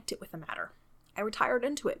to connect it with the matter. I retired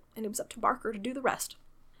into it, and it was up to Barker to do the rest.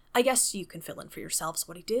 I guess you can fill in for yourselves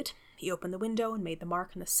what he did. He opened the window and made the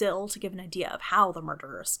mark on the sill to give an idea of how the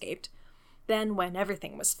murderer escaped. Then, when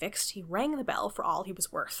everything was fixed, he rang the bell for all he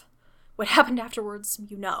was worth. What happened afterwards,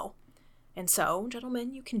 you know. And so,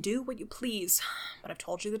 gentlemen, you can do what you please, but I've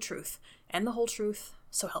told you the truth, and the whole truth,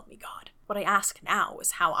 so help me God. What I ask now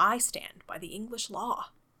is how I stand by the English law.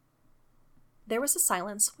 There was a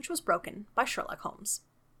silence which was broken by Sherlock Holmes.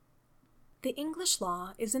 The English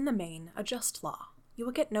law is in the main a just law. You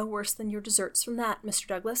will get no worse than your deserts from that, Mr.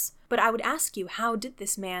 Douglas, but I would ask you, how did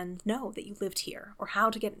this man know that you lived here, or how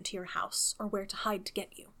to get into your house, or where to hide to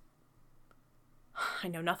get you? I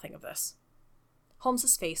know nothing of this.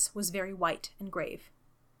 Holmes's face was very white and grave.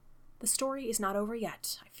 The story is not over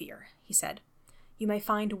yet, I fear, he said. You may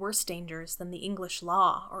find worse dangers than the English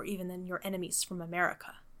law, or even than your enemies from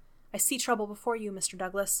America. I see trouble before you, Mr.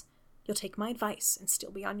 Douglas. You'll take my advice and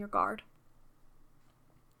still be on your guard.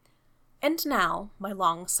 And now, my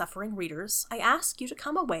long-suffering readers, I ask you to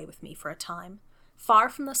come away with me for a time, far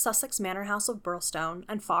from the Sussex manor house of Burlstone,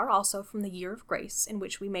 and far also from the year of grace in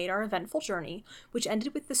which we made our eventful journey, which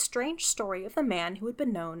ended with the strange story of the man who had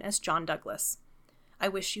been known as John Douglas. I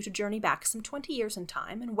wish you to journey back some 20 years in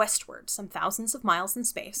time, and westward some thousands of miles in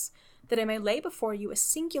space, that I may lay before you a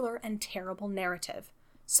singular and terrible narrative,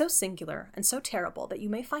 so singular and so terrible that you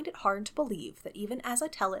may find it hard to believe that even as I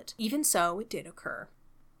tell it, even so it did occur.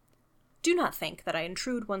 Do not think that I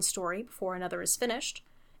intrude one story before another is finished.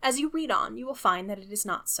 As you read on, you will find that it is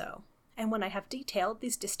not so, and when I have detailed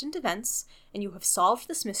these distant events, and you have solved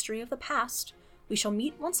this mystery of the past, we shall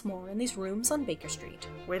meet once more in these rooms on Baker Street,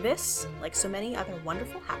 where this, like so many other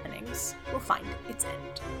wonderful happenings, will find its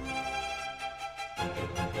end.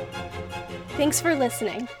 Thanks for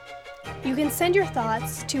listening. You can send your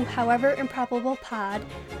thoughts to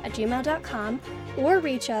howeverimprobablepod@gmail.com or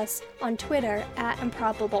reach us on Twitter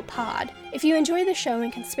 @improbablepod. If you enjoy the show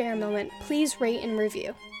and can spare a moment, please rate and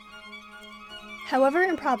review. However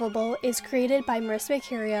Improbable is created by Marissa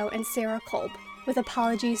Mercurio and Sarah Kolb, with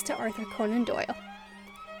apologies to Arthur Conan Doyle.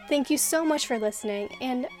 Thank you so much for listening,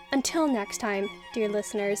 and until next time, dear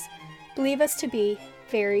listeners, believe us to be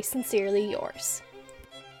very sincerely yours.